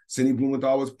Sidney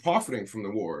Blumenthal was profiting from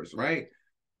the wars, right?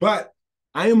 But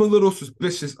I am a little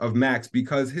suspicious of Max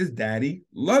because his daddy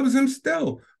loves him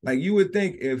still. Like, you would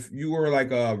think if you were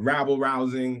like a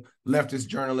rabble-rousing leftist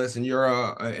journalist and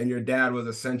and your dad was a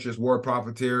centrist war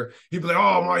profiteer, he'd be like,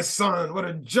 "Oh, my son, what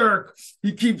a jerk.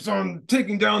 He keeps on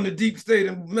taking down the deep state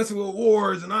and messing with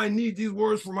wars, and I need these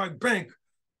wars for my bank."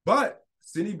 But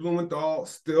Sidney Blumenthal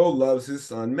still loves his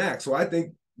son, Max. So I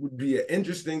think would be an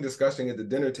interesting discussion at the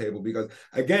dinner table because,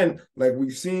 again, like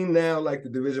we've seen now, like the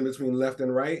division between left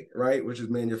and right, which is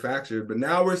manufactured. But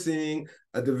now we're seeing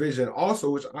a division also,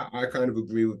 which I kind of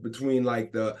agree with, between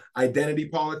like the identity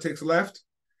politics left,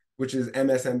 which is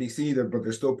MSNBC, but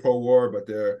they're still pro-war, but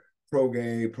they're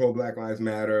pro-gay, pro-Black Lives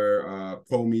Matter,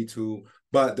 pro-Me Too,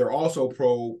 but they're also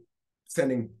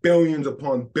pro-sending billions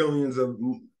upon billions of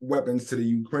weapons to the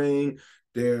Ukraine.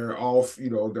 They're all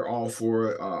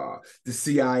for the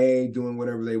CIA doing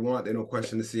whatever they want. They don't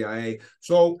question the CIA.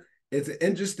 So it's an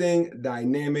interesting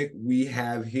dynamic we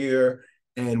have here.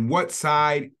 And what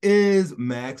side is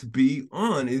Max B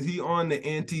on? Is he on the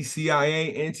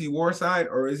anti-CIA, anti-war side,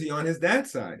 or is he on his dad's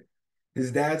side?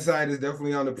 His dad's side is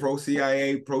definitely on the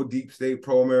pro-CIA, pro-deep state,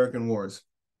 pro-American wars.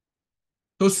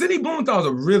 So Sidney Blumenthal is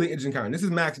a really interesting character. This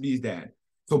is Max B's dad.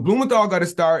 So Blumenthal got to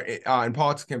start in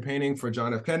politics campaigning for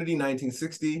John F. Kennedy,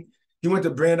 1960. He went to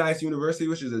Brandeis University,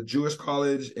 which is a Jewish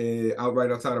college out right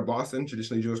outside of Boston,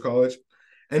 traditionally Jewish college.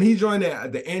 And he joined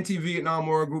the anti-Vietnam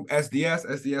War group SDS.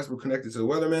 SDS were connected to the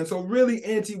Weathermen, so really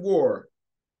anti-war.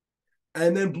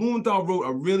 And then Blumenthal wrote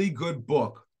a really good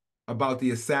book about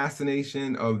the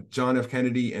assassination of John F.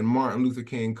 Kennedy and Martin Luther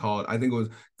King called, I think it was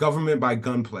Government by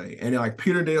Gunplay. And like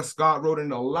Peter Dale Scott wrote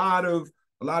in a lot of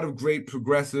great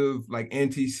progressive, like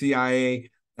anti-CIA.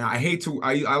 And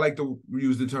I like to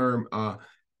use the term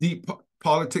deep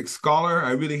politics scholar.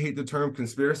 I really hate the term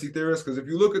conspiracy theorist because if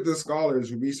you look at the scholars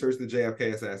who researched the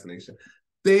JFK assassination,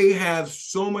 they have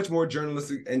so much more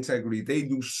journalistic integrity. They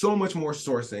do so much more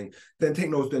sourcing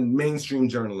than mainstream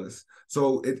journalists.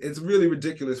 So it's really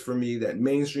ridiculous for me that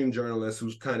mainstream journalists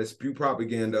who kind of spew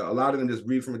propaganda, a lot of them just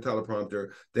read from a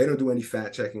teleprompter. They don't do any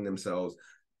fact checking themselves.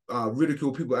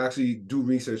 Ridicule people actually do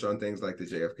research on things like the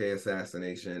JFK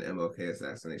assassination, MLK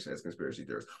assassination as conspiracy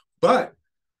theorists. But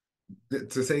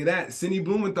to say that, Sidney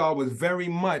Blumenthal was very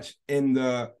much in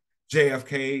the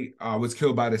JFK was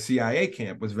killed by the CIA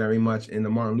camp, was very much in the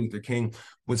Martin Luther King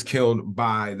was killed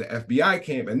by the FBI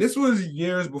camp. And this was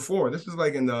years before. This was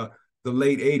like in the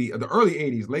late 80s, the early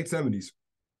 80s, late 70s.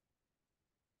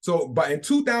 So, but in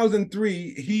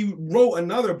 2003, he wrote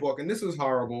another book, and this was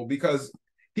horrible because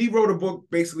he wrote a book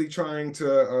basically trying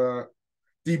to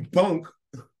debunk,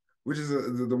 which is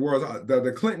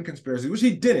the Clinton conspiracy, which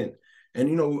he didn't. And,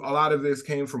 you know, a lot of this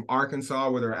came from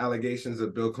Arkansas, where there are allegations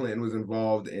that Bill Clinton was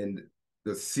involved in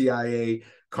the CIA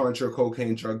Contra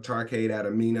cocaine drug target at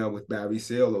Amina with Barry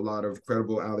Seal, a lot of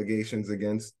credible allegations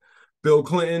against Bill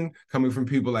Clinton coming from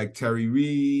people like Terry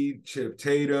Reid, Chip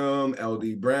Tatum,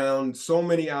 L.D. Brown, so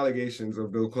many allegations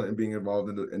of Bill Clinton being involved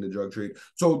in the drug trade.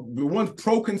 So the ones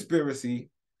pro-conspiracy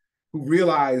who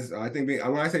realize, I think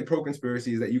when I say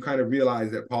pro-conspiracy is that you kind of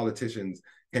realize that politicians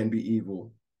can be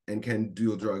evil and can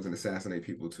deal drugs and assassinate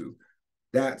people too.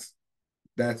 That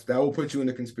will put you in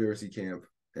the conspiracy camp.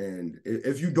 And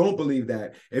if you don't believe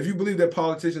that, if you believe that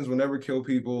politicians will never kill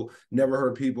people, never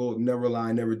hurt people, never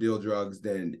lie, never deal drugs,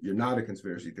 then you're not a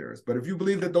conspiracy theorist. But if you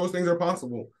believe that those things are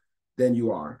possible, then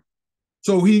you are.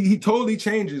 So he totally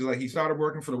changes. Like he started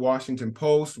working for the Washington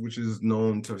Post, which is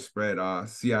known to spread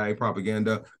CIA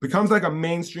propaganda, becomes like a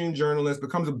mainstream journalist,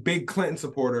 becomes a big Clinton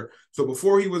supporter. So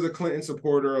before he was a Clinton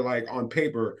supporter, like on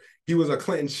paper, he was a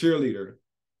Clinton cheerleader,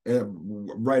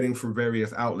 writing for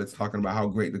various outlets talking about how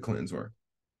great the Clintons were.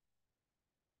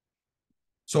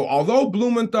 So although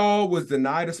Blumenthal was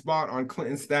denied a spot on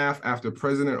Clinton's staff after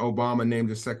President Obama named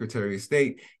him Secretary of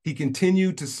State, he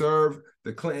continued to serve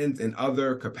the Clintons in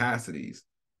other capacities,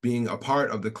 being a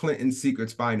part of the Clinton secret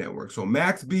spy network. So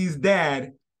Max B's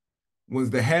dad was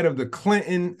the head of the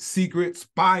Clinton secret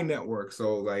spy network.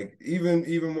 So like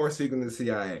even more secret than the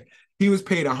CIA. He was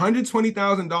paid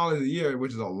 $120,000 a year,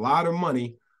 which is a lot of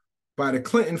money, by the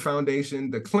Clinton Foundation,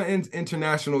 the Clintons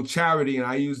International Charity, and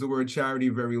I use the word charity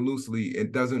very loosely.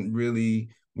 It doesn't really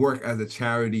work as a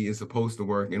charity is supposed to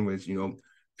work, in which, you know,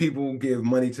 people give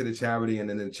money to the charity and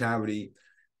then the charity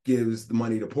gives the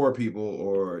money to poor people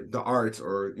or the arts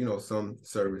or, you know, some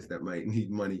service that might need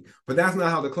money. But that's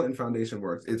not how the Clinton Foundation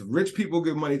works. It's rich people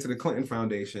give money to the Clinton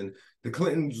Foundation. The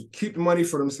Clintons keep the money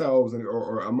for themselves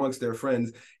or amongst their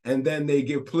friends, and then they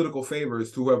give political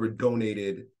favors to whoever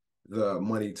donated the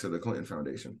money to the Clinton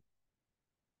Foundation.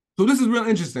 So this is real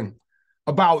interesting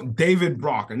about David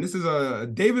Brock. And this is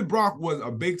David Brock was a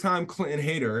big time Clinton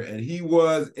hater, and he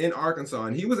was in Arkansas,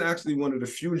 and he was actually one of the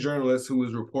few journalists who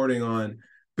was reporting on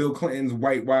Bill Clinton's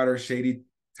whitewater shady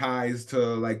ties to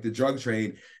like the drug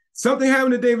trade. Something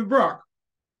happened to David Brock.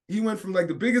 He went from like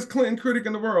the biggest Clinton critic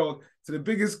in the world to the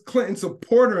biggest Clinton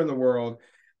supporter in the world.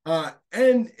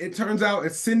 And it turns out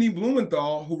it's Sidney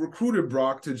Blumenthal who recruited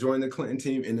Brock to join the Clinton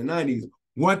team in the 90s.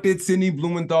 What did Sidney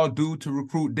Blumenthal do to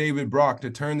recruit David Brock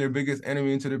to turn their biggest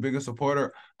enemy into their biggest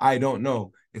supporter? I don't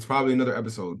know. It's probably another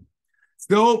episode.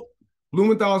 Still,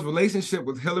 Blumenthal's relationship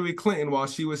with Hillary Clinton while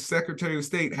she was Secretary of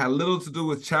State had little to do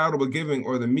with charitable giving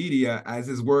or the media, as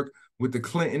his work with the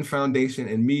Clinton Foundation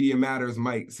and Media Matters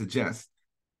might suggest.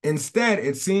 Instead,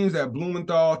 it seems that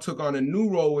Blumenthal took on a new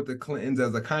role with the Clintons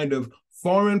as a kind of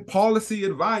foreign policy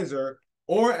advisor,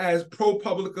 or as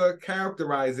ProPublica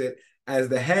characterized it, as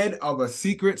the head of a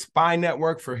secret spy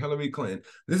network for Hillary Clinton.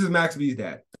 This is Max B's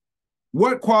dad.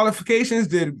 What qualifications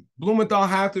did Blumenthal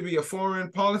have to be a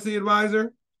foreign policy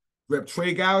advisor? Rep.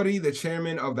 Trey Gowdy, the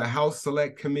chairman of the House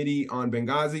Select Committee on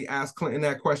Benghazi, asked Clinton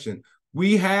that question.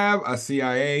 We have a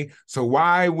CIA, so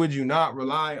why would you not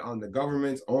rely on the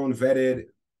government's own vetted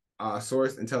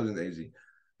source intelligence agency?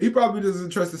 He probably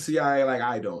doesn't trust the CIA like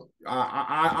I don't.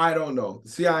 I don't know.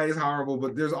 The CIA is horrible,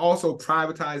 but there's also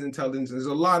privatized intelligence. There's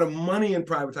a lot of money in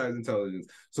privatized intelligence.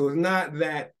 So it's not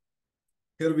that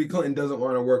Hillary Clinton doesn't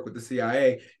want to work with the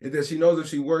CIA. It's that she knows if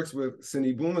she works with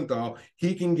Sidney Blumenthal,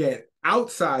 he can get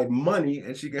outside money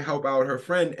and she can help out her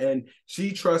friend. And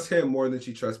she trusts him more than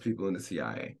she trusts people in the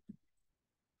CIA.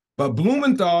 But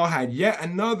Blumenthal had yet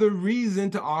another reason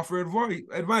to offer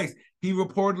advice. He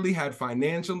reportedly had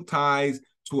financial ties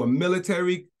to a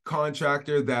military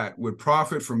contractor that would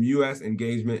profit from U.S.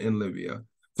 engagement in Libya.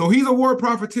 So he's a war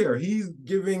profiteer. He's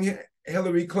giving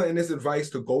Hillary Clinton this advice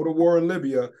to go to war in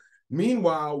Libya.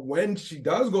 Meanwhile, when she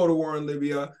does go to war in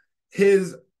Libya,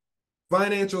 his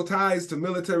financial ties to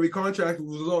military contractors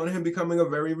result in him becoming a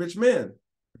very rich man.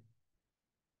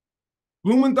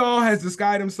 Blumenthal has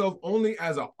described himself only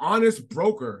as an honest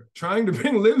broker trying to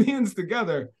bring Libyans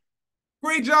together.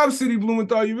 Great job, Sidney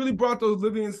Blumenthal. You really brought those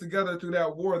Libyans together through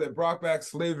that war that brought back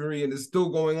slavery and is still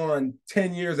going on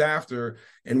 10 years after,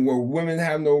 and where women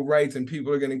have no rights and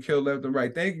people are getting killed left and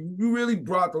right. Thank you. You really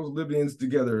brought those Libyans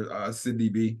together, Sidney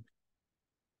B.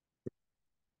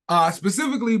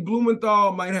 Specifically,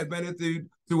 Blumenthal might have benefited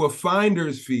through a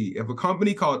finder's fee. If a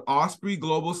company called Osprey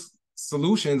Global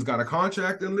Solutions got a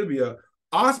contract in Libya,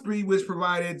 Osprey, which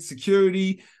provided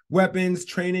security, weapons,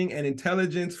 training, and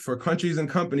intelligence for countries and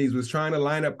companies, was trying to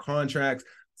line up contracts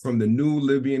from the new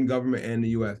Libyan government and the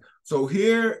U.S. So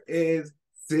here is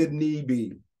Sidney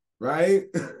B, right?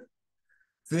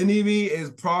 Sidney B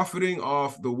is profiting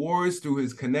off the wars through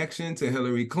his connection to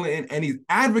Hillary Clinton, and he's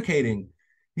advocating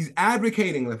He's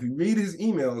advocating. If you read his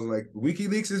emails, like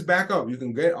WikiLeaks is back up. You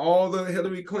can get all the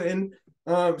Hillary Clinton,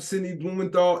 Sidney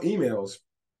Blumenthal emails,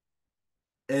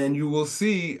 and you will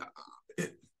see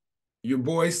your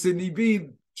boy Sidney B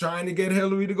trying to get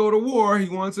Hillary to go to war. He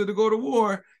wants her to go to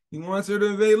war. He wants her to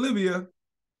invade Libya,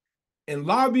 and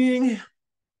lobbying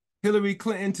Hillary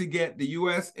Clinton to get the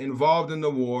U.S. involved in the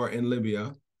war in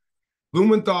Libya.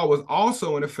 Blumenthal was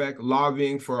also, in effect,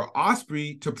 lobbying for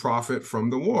Osprey to profit from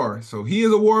the war. So he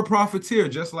is a war profiteer,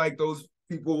 just like those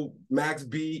people Max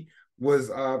B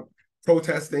was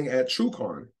protesting at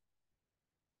TrueCon.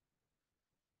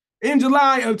 In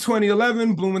July of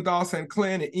 2011, Blumenthal sent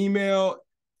Clinton an email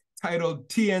titled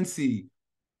TNC,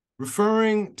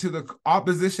 referring to the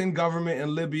opposition government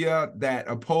in Libya that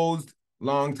opposed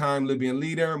longtime Libyan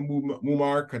leader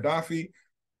Muammar Gaddafi.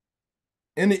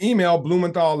 In the email,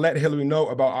 Blumenthal let Hillary know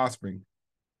about Osprey.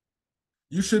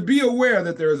 You should be aware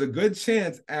that there is a good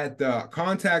chance at the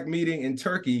contact meeting in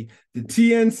Turkey, the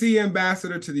TNC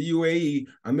ambassador to the UAE,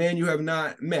 a man you have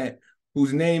not met,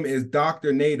 whose name is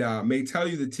Dr. Nada, may tell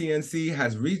you the TNC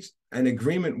has reached an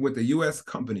agreement with the U.S.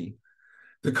 company.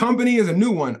 The company is a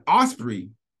new one,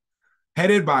 Osprey,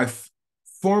 headed by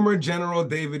former General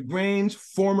David Grange,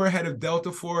 former head of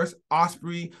Delta Force.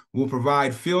 Osprey will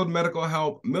provide field medical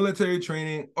help, military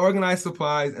training, organized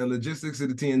supplies, and logistics to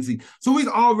the TNC. So he's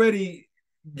already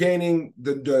gaining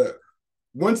the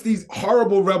once these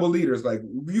horrible rebel leaders, like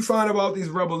you find about these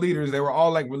rebel leaders, they were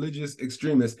all like religious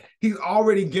extremists. He's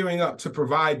already gearing up to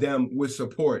provide them with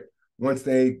support once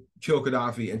they kill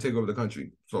Gaddafi and take over the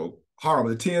country. So horrible.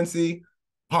 The TNC,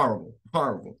 horrible,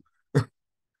 horrible.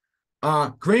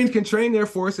 Grange can train their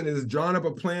force and has drawn up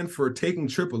a plan for taking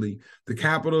Tripoli, the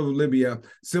capital of Libya,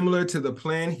 similar to the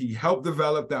plan he helped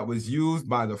develop that was used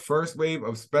by the first wave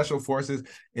of special forces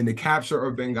in the capture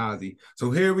of Benghazi.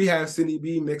 So here we have Sidney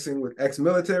B mixing with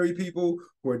ex-military people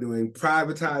who are doing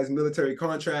privatized military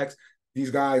contracts.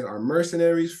 These guys are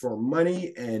mercenaries for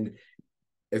money, and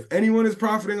if anyone is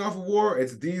profiting off of war,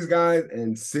 it's these guys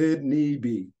and Sidney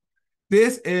B.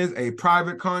 This is a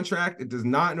private contract. It does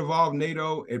not involve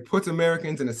NATO. It puts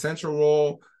Americans in a central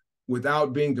role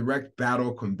without being direct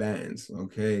battle combatants,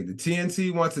 okay? The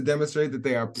TNC wants to demonstrate that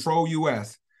they are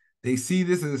pro-US. They see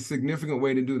this as a significant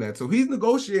way to do that. So he's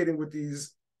negotiating with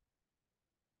these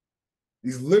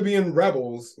Libyan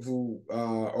rebels who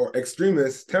or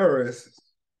extremists, terrorists,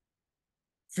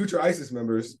 future ISIS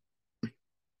members,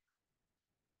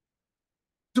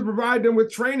 to provide them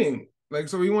with training. Like,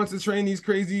 so he wants to train these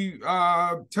crazy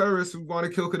terrorists who want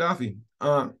to kill Gaddafi.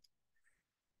 The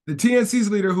TNC's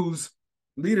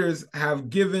leaders have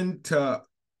given to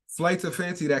flights of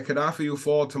fancy that Gaddafi will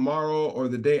fall tomorrow or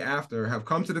the day after, have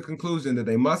come to the conclusion that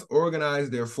they must organize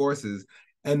their forces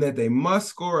and that they must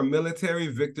score a military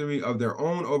victory of their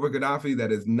own over Gaddafi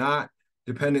that is not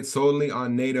dependent solely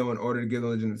on NATO in order to give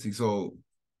them legitimacy. So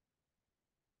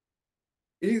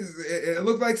it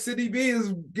looks like Sidney B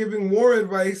is giving war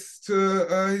advice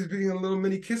to, he's being a little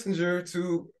mini Kissinger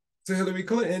to Hillary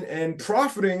Clinton and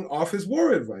profiting off his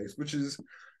war advice, which is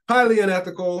highly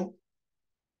unethical,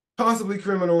 possibly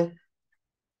criminal.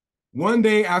 One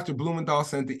day after Blumenthal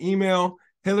sent the email,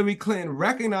 Hillary Clinton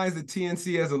recognized the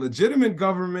TNC as a legitimate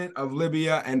government of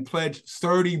Libya and pledged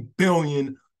 $30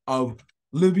 billion of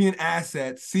Libyan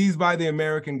assets seized by the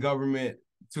American government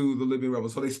to the Libyan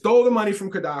rebels. So they stole the money from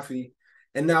Gaddafi,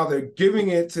 and now they're giving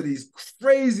it to these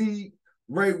crazy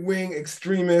right-wing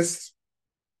extremists,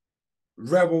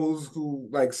 rebels who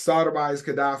like sodomized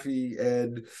Gaddafi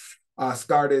and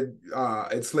started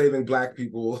enslaving Black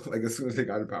people like as soon as they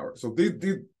got in power. So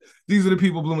these are the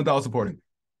people Blumenthal is supporting.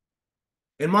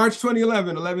 In March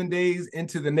 2011, 11 days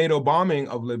into the NATO bombing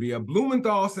of Libya,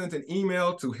 Blumenthal sent an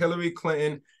email to Hillary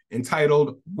Clinton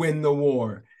entitled "Win the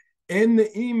War." In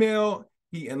the email,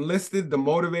 he enlisted the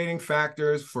motivating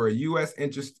factors for a U.S.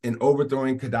 interest in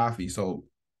overthrowing Gaddafi. So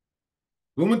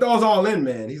Blumenthal's all in,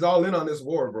 man. He's all in on this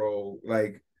war, bro.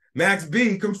 Like, Max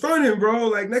B, confront him, bro.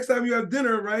 Like, next time you have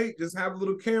dinner, right, just have a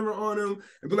little camera on him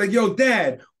and be like, yo,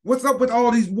 Dad, what's up with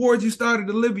all these wars you started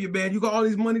in Libya, man? You got all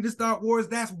these money to start wars?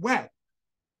 That's whack.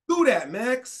 Do that,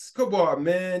 Max. Come on,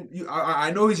 man.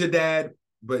 I know he's your dad,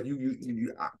 but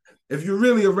if you're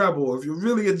really a rebel, if you're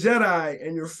really a Jedi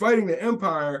and you're fighting the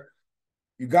Empire,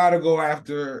 you got to go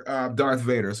after Darth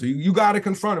Vader. So you got to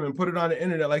confront him and put it on the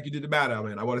internet like you did the Maddow,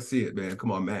 man. I want to see it, man.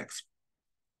 Come on, Max.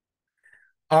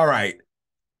 All right.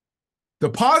 The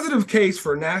positive case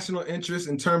for national interest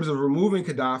in terms of removing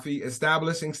Gaddafi,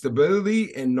 establishing stability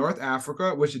in North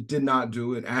Africa, which it did not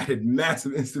do. It added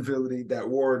massive instability. That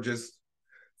war just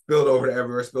spilled over to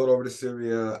everywhere, spilled over to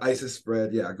Syria. ISIS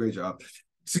spread. Yeah, great job.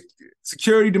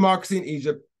 Security, democracy in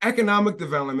Egypt, economic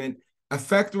development,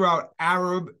 effect throughout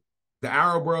the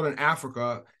Arab world and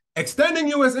Africa, extending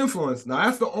U.S. influence. Now,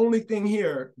 that's the only thing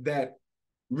here that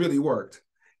really worked.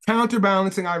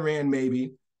 Counterbalancing Iran,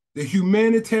 maybe. The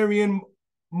humanitarian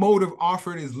motive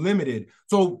offered is limited.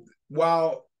 So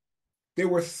while they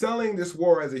were selling this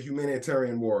war as a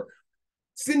humanitarian war,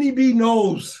 Sidney B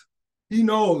knows. He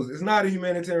knows it's not a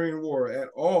humanitarian war at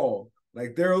all.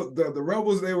 Like the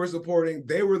rebels they were supporting,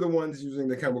 they were the ones using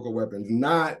the chemical weapons,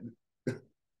 not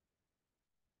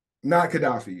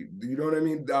Gaddafi. You know what I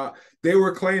mean? They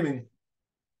were claiming.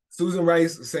 Susan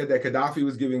Rice said that Gaddafi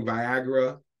was giving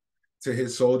Viagra to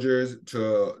his soldiers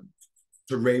to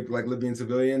rape like Libyan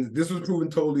civilians. This was proven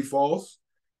totally false.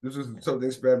 This was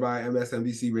something spread by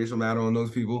MSNBC, Rachel Maddow, and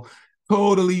those people.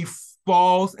 Totally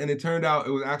false. And it turned out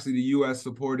it was actually the U.S.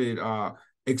 supported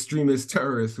extremist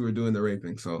terrorists who were doing the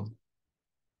raping. So,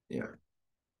 yeah.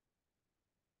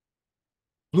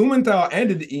 Blumenthal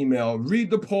ended the email, read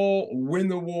the poll, win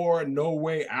the war, no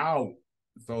way out.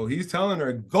 So he's telling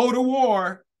her, go to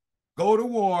war, go to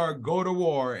war, go to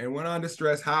war, and went on to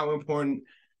stress how important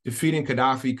defeating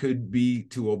Gaddafi could be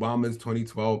to Obama's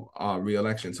 2012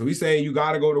 re-election. So he's saying you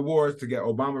got to go to war to get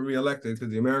Obama re-elected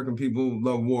because the American people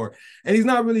love war. And he's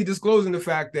not really disclosing the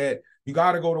fact that you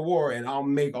got to go to war and I'll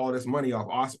make all this money off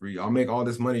Osprey. I'll make all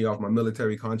this money off my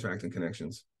military contracting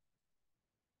connections.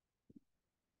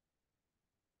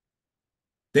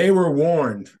 They were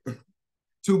warned.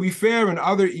 To be fair, in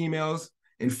other emails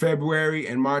in February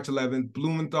and March 11th,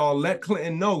 Blumenthal let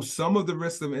Clinton know some of the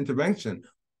risks of intervention.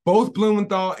 Both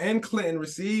Blumenthal and Clinton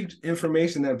received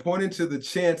information that pointed to the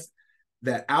chance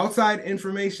that outside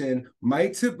information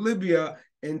might tip Libya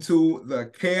into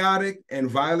the chaotic and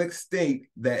violent state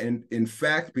that in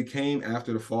fact became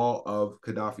after the fall of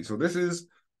Gaddafi. So this is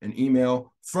an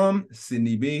email from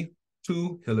Sidney B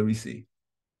to Hillary C.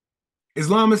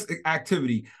 Islamist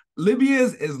activity.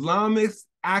 Libya's Islamist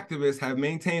activists have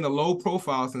maintained a low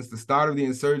profile since the start of the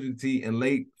insurgency in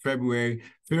late February,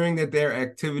 fearing that their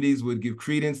activities would give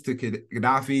credence to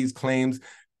Gaddafi's claims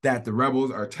that the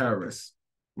rebels are terrorists.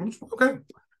 Okay.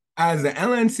 As the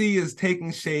LNC is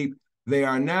taking shape, they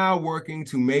are now working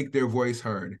to make their voice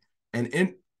heard and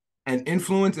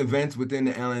influence events within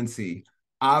the LNC.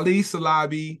 Ali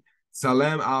Salabi,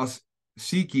 Salem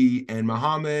al-Shiki, and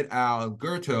Mohammed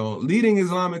al-Gurtel, leading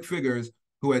Islamic figures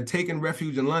who had taken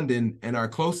refuge in London and are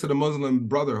close to the Muslim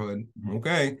Brotherhood,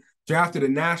 drafted a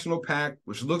national pact,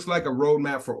 which looks like a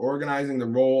roadmap for organizing the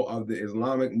role of the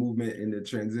Islamic movement in the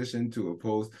transition to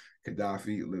oppose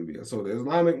Gaddafi Libya. So the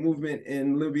Islamic movement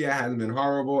in Libya has been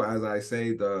horrible. As I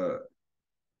say, the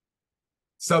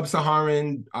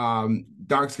sub-Saharan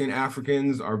dark-skinned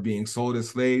Africans are being sold as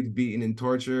slaves, beaten and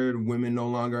tortured. Women no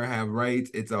longer have rights.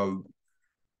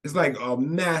 It's like a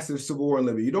massive civil war in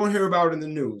Libya. You don't hear about it in the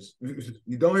news.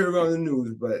 You don't hear about it in the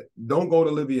news, but don't go to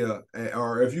Libya.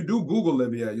 Or if you do Google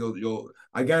Libya,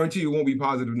 I guarantee you it won't be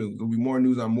positive news. There'll be more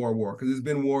news on more war because there's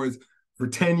been wars for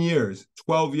 10 years,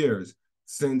 12 years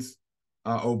since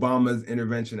Obama's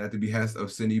intervention at the behest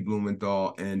of Sidney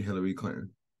Blumenthal and Hillary Clinton.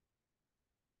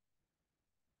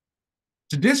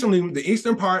 Traditionally, the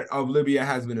eastern part of Libya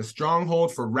has been a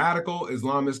stronghold for radical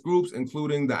Islamist groups,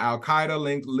 including the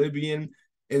al-Qaeda-linked Libyan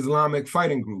Islamic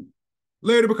Fighting Group.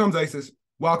 Later becomes ISIS.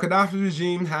 While Gaddafi's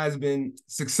regime has been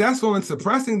successful in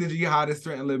suppressing the jihadist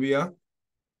threat in Libya,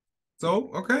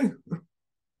 the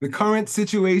current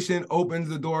situation opens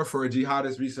the door for a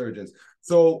jihadist resurgence.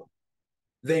 So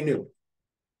they knew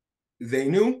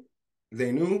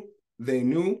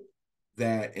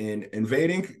that in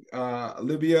invading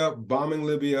Libya, bombing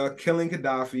Libya, killing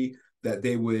Gaddafi, that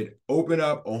they would open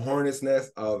up a hornet's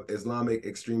nest of Islamic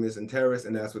extremists and terrorists,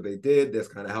 and that's what they did. That's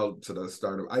kind of held to the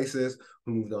start of ISIS,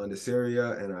 who moved on to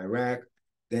Syria and Iraq,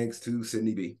 thanks to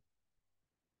Sidney B.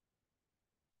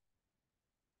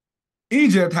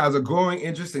 Egypt has a growing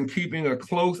interest in keeping a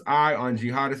close eye on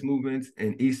jihadist movements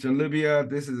in eastern Libya.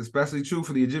 This is especially true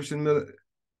for the Egyptian military,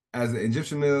 as the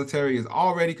Egyptian military is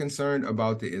already concerned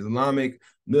about the Islamic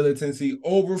militancy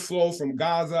overflow from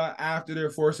Gaza after their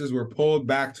forces were pulled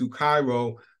back to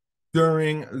Cairo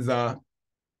during the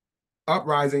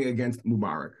uprising against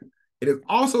Mubarak. It is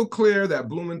also clear that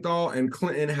Blumenthal and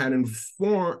Clinton had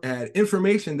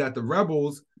information that the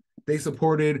rebels they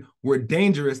supported were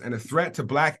dangerous and a threat to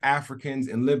Black Africans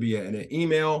in Libya. In an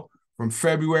email from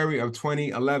February of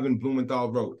 2011,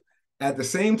 Blumenthal wrote, "At the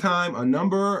same time, a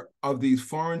number of these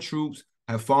foreign troops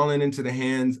have fallen into the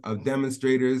hands of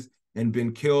demonstrators and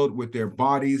been killed with their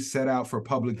bodies set out for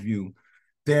public view.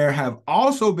 There have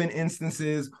also been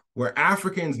instances where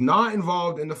Africans not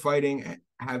involved in the fighting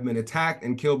have been attacked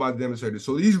and killed by the demonstrators."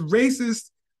 So these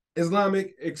racist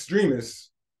Islamic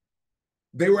extremists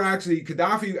they were actually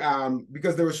Gaddafi,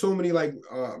 because there were so many like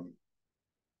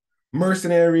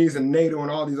mercenaries and NATO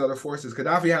and all these other forces.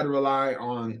 Gaddafi had to rely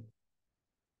on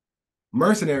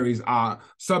mercenaries,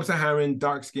 sub-Saharan,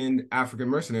 dark-skinned African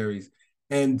mercenaries,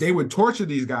 and they would torture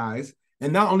these guys.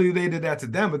 And not only they did that to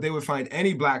them, but they would find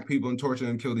any black people and torture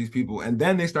them, kill these people. And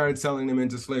then they started selling them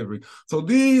into slavery. So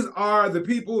these are the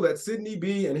people that Sidney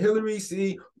B and Hillary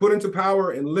C put into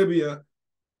power in Libya.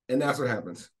 And that's what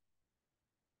happens.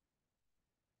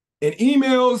 In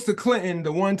emails to Clinton,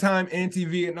 the one-time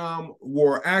anti-Vietnam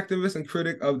War activist and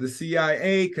critic of the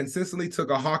CIA consistently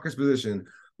took a hawkish position.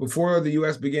 Before the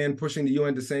U.S. began pushing the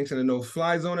UN to sanction a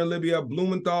no-fly zone in Libya,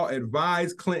 Blumenthal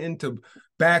advised Clinton to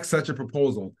back such a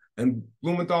proposal. And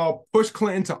Blumenthal pushed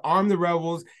Clinton to arm the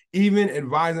rebels, even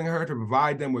advising her to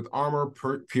provide them with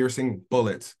armor-piercing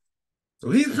bullets.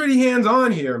 So he's pretty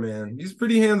hands-on here, man. He's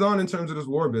pretty hands-on in terms of this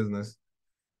war business.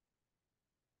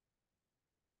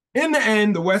 In the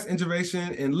end, the West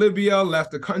intervention in Libya left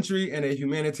the country in a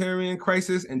humanitarian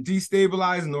crisis and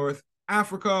destabilized North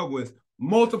Africa with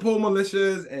multiple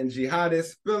militias and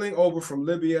jihadists spilling over from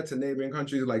Libya to neighboring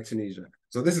countries like Tunisia.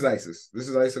 So this is ISIS. This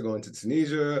is ISIS going to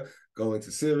Tunisia, going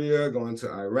to Syria, going to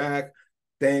Iraq,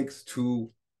 thanks to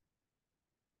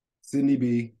Sidney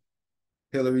B,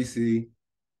 Hillary C,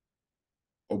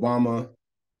 Obama,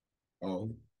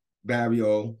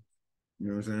 Babio, you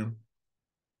know what I'm saying?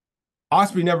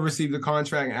 Osprey never received the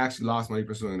contract and actually lost money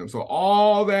pursuing them. So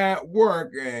all that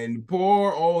work, and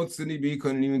poor old Sidney B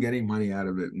couldn't even get any money out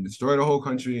of it and destroyed the whole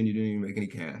country, and you didn't even make any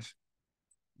cash.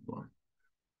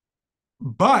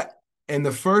 But in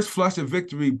the first flush of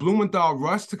victory, Blumenthal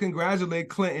rushed to congratulate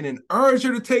Clinton and urged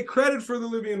her to take credit for the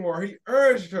Libyan war. He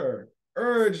urged her,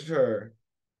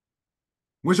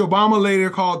 which Obama later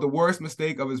called the worst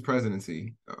mistake of his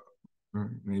presidency.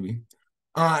 Maybe.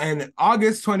 In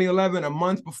August 2011, a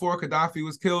month before Gaddafi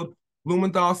was killed,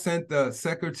 Blumenthal sent the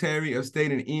Secretary of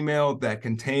State an email that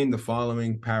contained the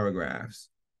following paragraphs.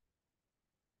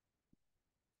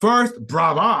 First,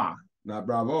 brava, not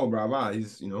bravo, brava.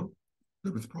 He's, look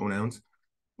at the pronouns.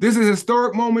 This is a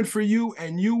historic moment for you,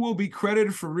 and you will be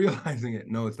credited for realizing it.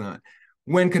 No, it's not.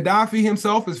 When Gaddafi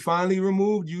himself is finally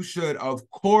removed, you should, of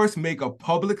course, make a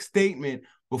public statement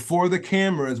before the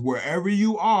cameras, wherever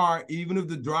you are, even if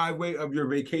the driveway of your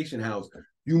vacation house.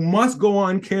 You must go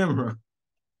on camera.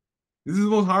 This is the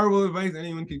most horrible advice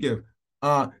anyone could give.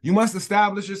 You must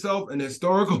establish yourself an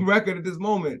historical record at this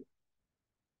moment.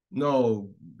 No,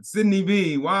 Sidney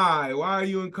B, why? Why are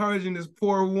you encouraging this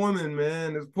poor woman,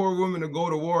 man? This poor woman to go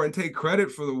to war and take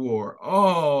credit for the war?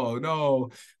 Oh, no.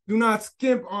 Do not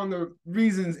skimp on the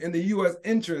reasons in the U.S.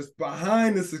 interest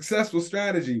behind the successful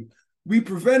strategy. We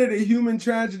prevented a human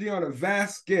tragedy on a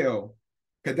vast scale.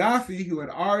 Gaddafi, who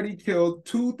had already killed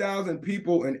 2,000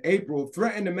 people in April,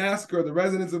 threatened to massacre the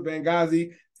residents of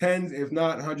Benghazi, tens, if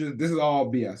not hundreds. This is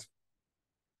all BS.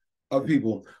 Of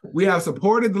people. We have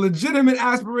supported the legitimate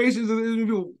aspirations of the Israeli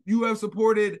people. You have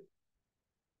supported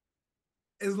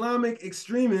Islamic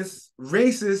extremists,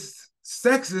 racist,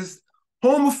 sexist,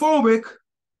 homophobic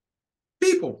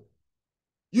people.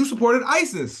 You supported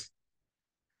ISIS.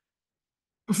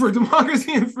 For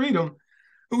democracy and freedom,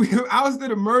 we have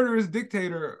ousted a murderous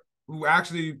dictator who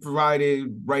actually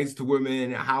provided rights to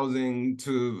women, housing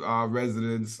to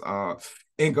residents,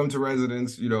 income to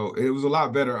residents. It was a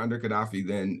lot better under Gaddafi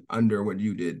than under what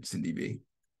you did, Cindy B.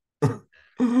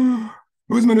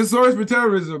 Who's been a source for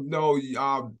terrorism? No,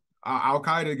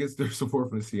 Al-Qaeda gets their support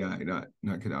from the CIA, not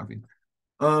Gaddafi.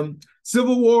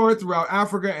 Civil war throughout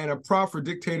Africa and a prop for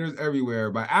dictators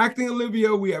everywhere. By acting in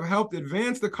Libya, we have helped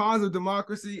advance the cause of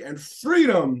democracy and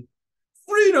freedom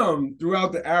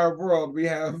throughout the Arab world. We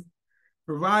have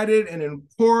provided an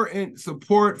important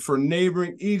support for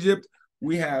neighboring Egypt.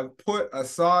 We have put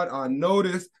Assad on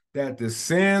notice that the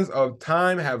sands of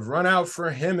time have run out for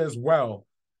him as well.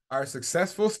 Our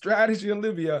successful strategy in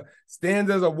Libya stands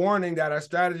as a warning that our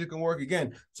strategy can work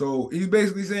again. So he's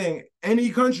basically saying, any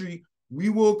country, we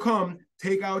will come,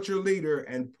 take out your leader,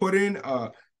 and put in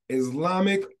a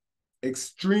Islamic,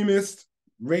 extremist,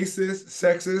 racist,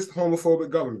 sexist, homophobic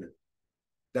government.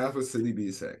 That's what Sidney B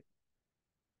is saying.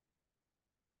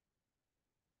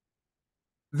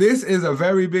 This is a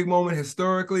very big moment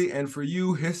historically, and for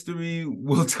you, history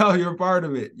will tell you're part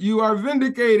of it. You are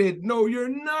vindicated. No, you're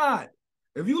not.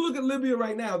 If you look at Libya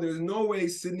right now, there's no way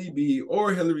Sidney B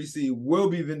or Hillary C will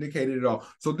be vindicated at all.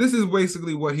 So this is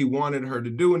basically what he wanted her to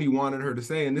do and he wanted her to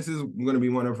say, and this is going to be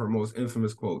one of her most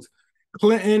infamous quotes.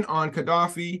 Clinton on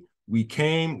Gaddafi, we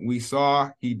came, we saw,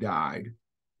 he died.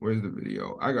 Where's the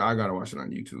video? I got to watch it on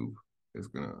YouTube. It's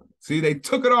going to... See, they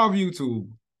took it off YouTube.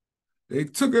 They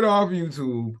took it off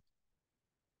YouTube.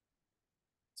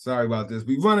 Sorry about this.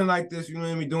 We running like this, you know what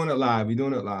I mean? Doing it live. We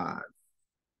doing it live.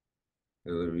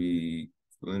 Hillary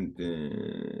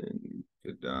Clinton,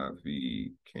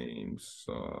 Gaddafi came,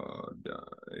 saw,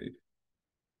 died.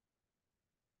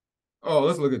 Oh,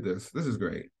 let's look at this. This is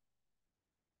great.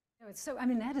 So, I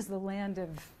mean, that is the land of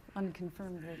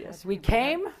unconfirmed. Yes, we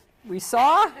came, we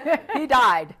saw, he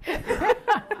died. Did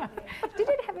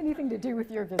it have anything to do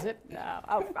with your visit? No,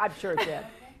 I'm sure it did.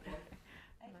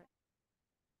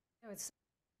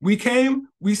 We came,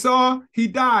 we saw, he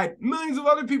died. Millions of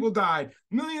other people died.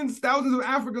 Millions, thousands of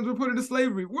Africans were put into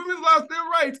slavery. Women lost their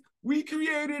rights. We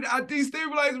created a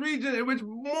destabilized region in which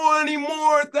many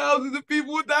more thousands of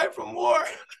people would die from war.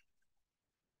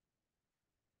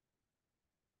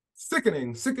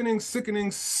 Sickening, sickening, sickening,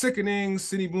 sickening.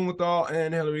 Sidney Blumenthal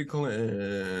and Hillary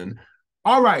Clinton.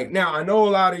 All right, now I know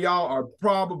a lot of y'all are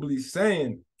probably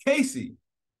saying, Casey,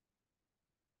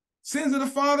 sins of the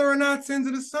father are not sins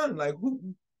of the son. Like,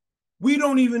 who? We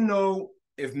don't even know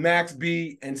if Max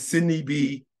B and Sidney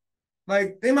B,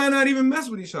 like, they might not even mess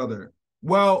with each other.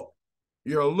 Well,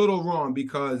 you're a little wrong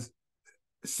because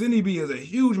Sidney B is a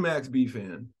huge Max B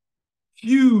fan.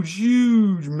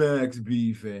 Huge Max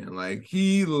B fan. Like,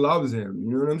 he loves him.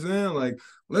 You know what I'm saying? Like,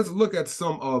 let's look at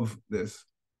some of this.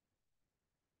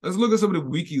 Let's look at some of the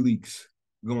WikiLeaks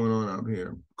going on up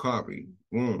here. Copy,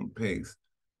 boom, paste.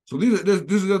 So this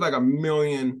is like a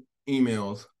million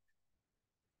emails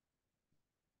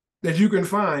that you can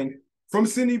find from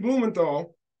Sidney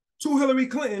Blumenthal to Hillary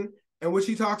Clinton, in which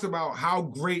he talks about how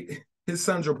great his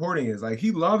son's reporting is. Like,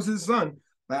 he loves his son.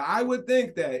 Like, I would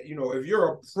think that, you know, if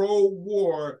you're a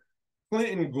pro-war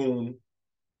Clinton goon,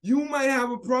 you might have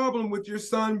a problem with your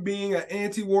son being an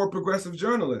anti-war progressive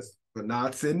journalist, but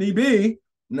not Sidney B.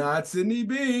 Not Sidney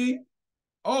B.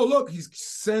 Oh, look, he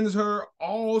sends her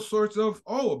all sorts of,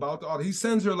 he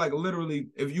sends her, like, literally,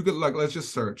 if you could, like, let's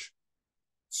just search,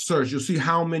 you'll see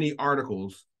how many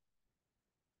articles.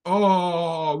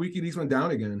 Oh, WikiLeaks went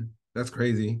down again. That's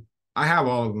crazy. I have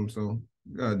all of them, so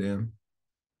goddamn.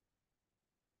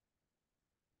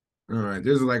 All right,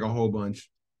 there's like a whole bunch.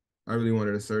 I really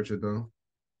wanted to search it though.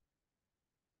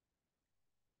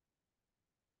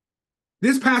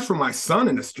 This passed from my son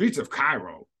in the streets of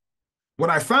Cairo. What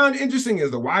I found interesting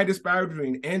is the wide disparity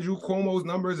between Andrew Cuomo's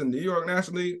numbers in New York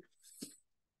nationally.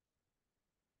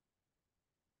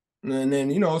 And then,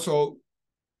 you know, so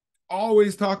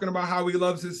always talking about how he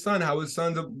loves his son, how his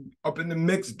son's up in the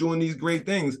mix doing these great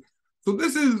things. So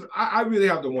this is, I really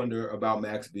have to wonder about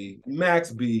Max B.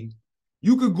 Max B.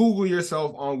 You could Google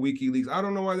yourself on WikiLeaks. I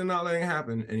don't know why they're not letting it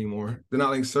happen anymore. They're not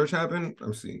letting search happen.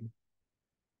 Let's see.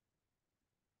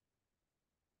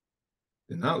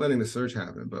 They're not letting the search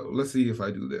happen, but let's see if I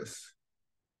do this.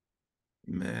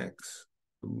 Max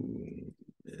Blumenthal.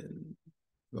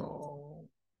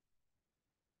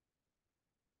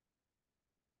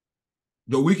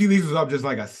 The WikiLeaks was up just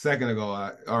like a second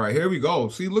ago. All right, here we go.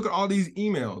 See, look at all these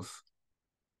emails.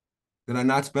 Did I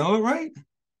not spell it right?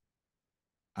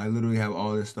 I literally have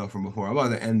all this stuff from before. I'm about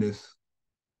to end this.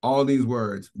 All these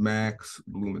words, Max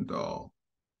Blumenthal.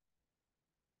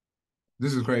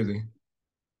 This is crazy.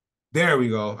 There we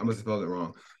go. I must have spelled it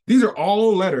wrong. These are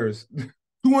all letters,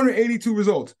 282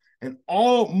 results, and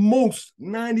almost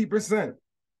 90%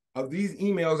 of these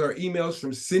emails are emails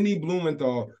from Sidney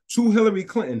Blumenthal to Hillary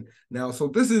Clinton. Now, so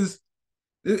this is,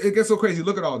 it gets so crazy.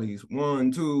 Look at all these.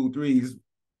 1, 2, 3,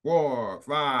 4,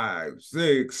 5,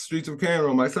 6, streets of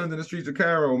Cairo. My son's in the streets of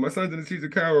Cairo. My son's in the streets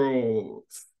of Cairo.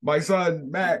 My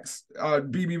son, Max,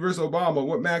 BB versus Obama.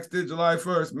 What Max did July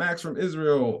 1st. Max from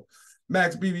Israel.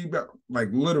 Max BB, like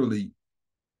literally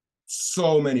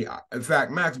so many. In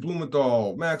fact, Max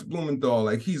Blumenthal,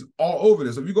 like he's all over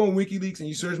this. If you go on WikiLeaks and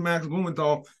you search Max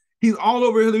Blumenthal, he's all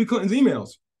over Hillary Clinton's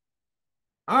emails.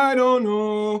 I don't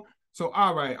know. So,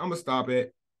 all right, I'm going to stop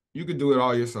it. You could do it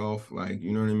all yourself. Like,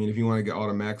 you know what I mean? If you want to get all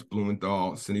the Max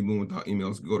Blumenthal, Sidney Blumenthal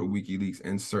emails, go to WikiLeaks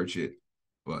and search it.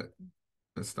 But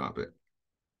let's stop it.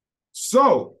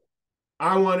 So,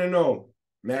 I want to know,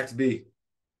 Max B,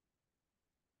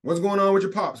 what's going on with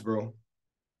your pops, bro?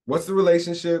 What's the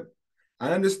relationship?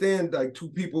 I understand, like, two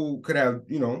people could have,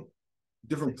 you know,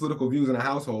 different political views in a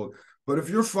household. But if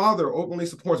your father openly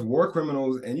supports war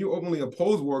criminals and you openly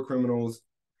oppose war criminals,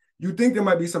 you think there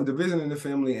might be some division in the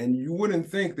family, and you wouldn't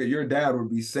think that your dad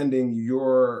would be sending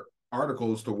your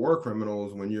articles to war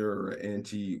criminals when you're an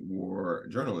anti-war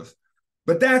journalist.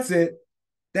 But that's it.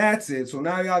 That's it. So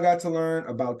now y'all got to learn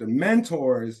about the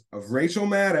mentors of Rachel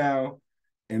Maddow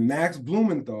and Max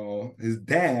Blumenthal, his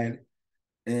dad,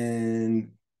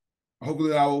 and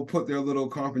hopefully I will put their little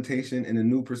confrontation in a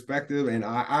new perspective. And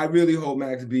I really hope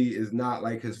Max B is not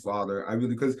like his father. I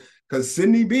really, because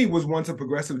Sidney B was once a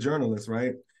progressive journalist,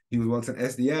 right? He was once an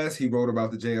SDS. He wrote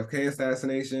about the JFK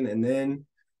assassination, and then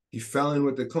he fell in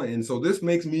with the Clintons. So this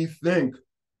makes me think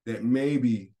that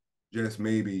maybe, just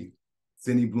maybe,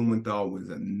 Sidney Blumenthal was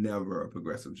never a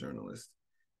progressive journalist.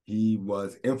 He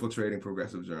was infiltrating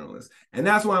progressive journalists. And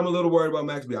that's why I'm a little worried about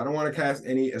Max B. I don't want to cast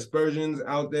any aspersions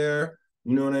out there.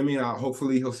 You know what I mean?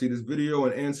 Hopefully he'll see this video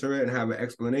and answer it and have an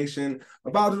explanation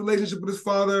about his relationship with his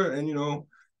father. And, you know,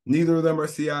 neither of them are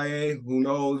CIA. Who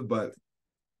knows? But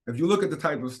if you look at the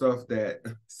type of stuff that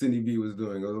Sidney B was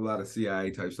doing, there was a lot of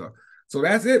CIA type stuff. So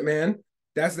that's it, man.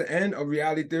 That's the end of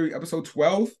Reality Theory episode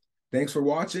 12. Thanks for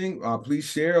watching. Please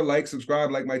share, like,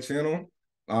 subscribe, like my channel.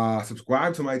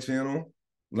 Subscribe to my channel.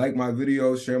 Like my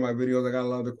videos, share my videos. I got a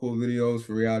lot of cool videos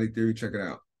for Reality Theory. Check it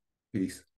out. Peace.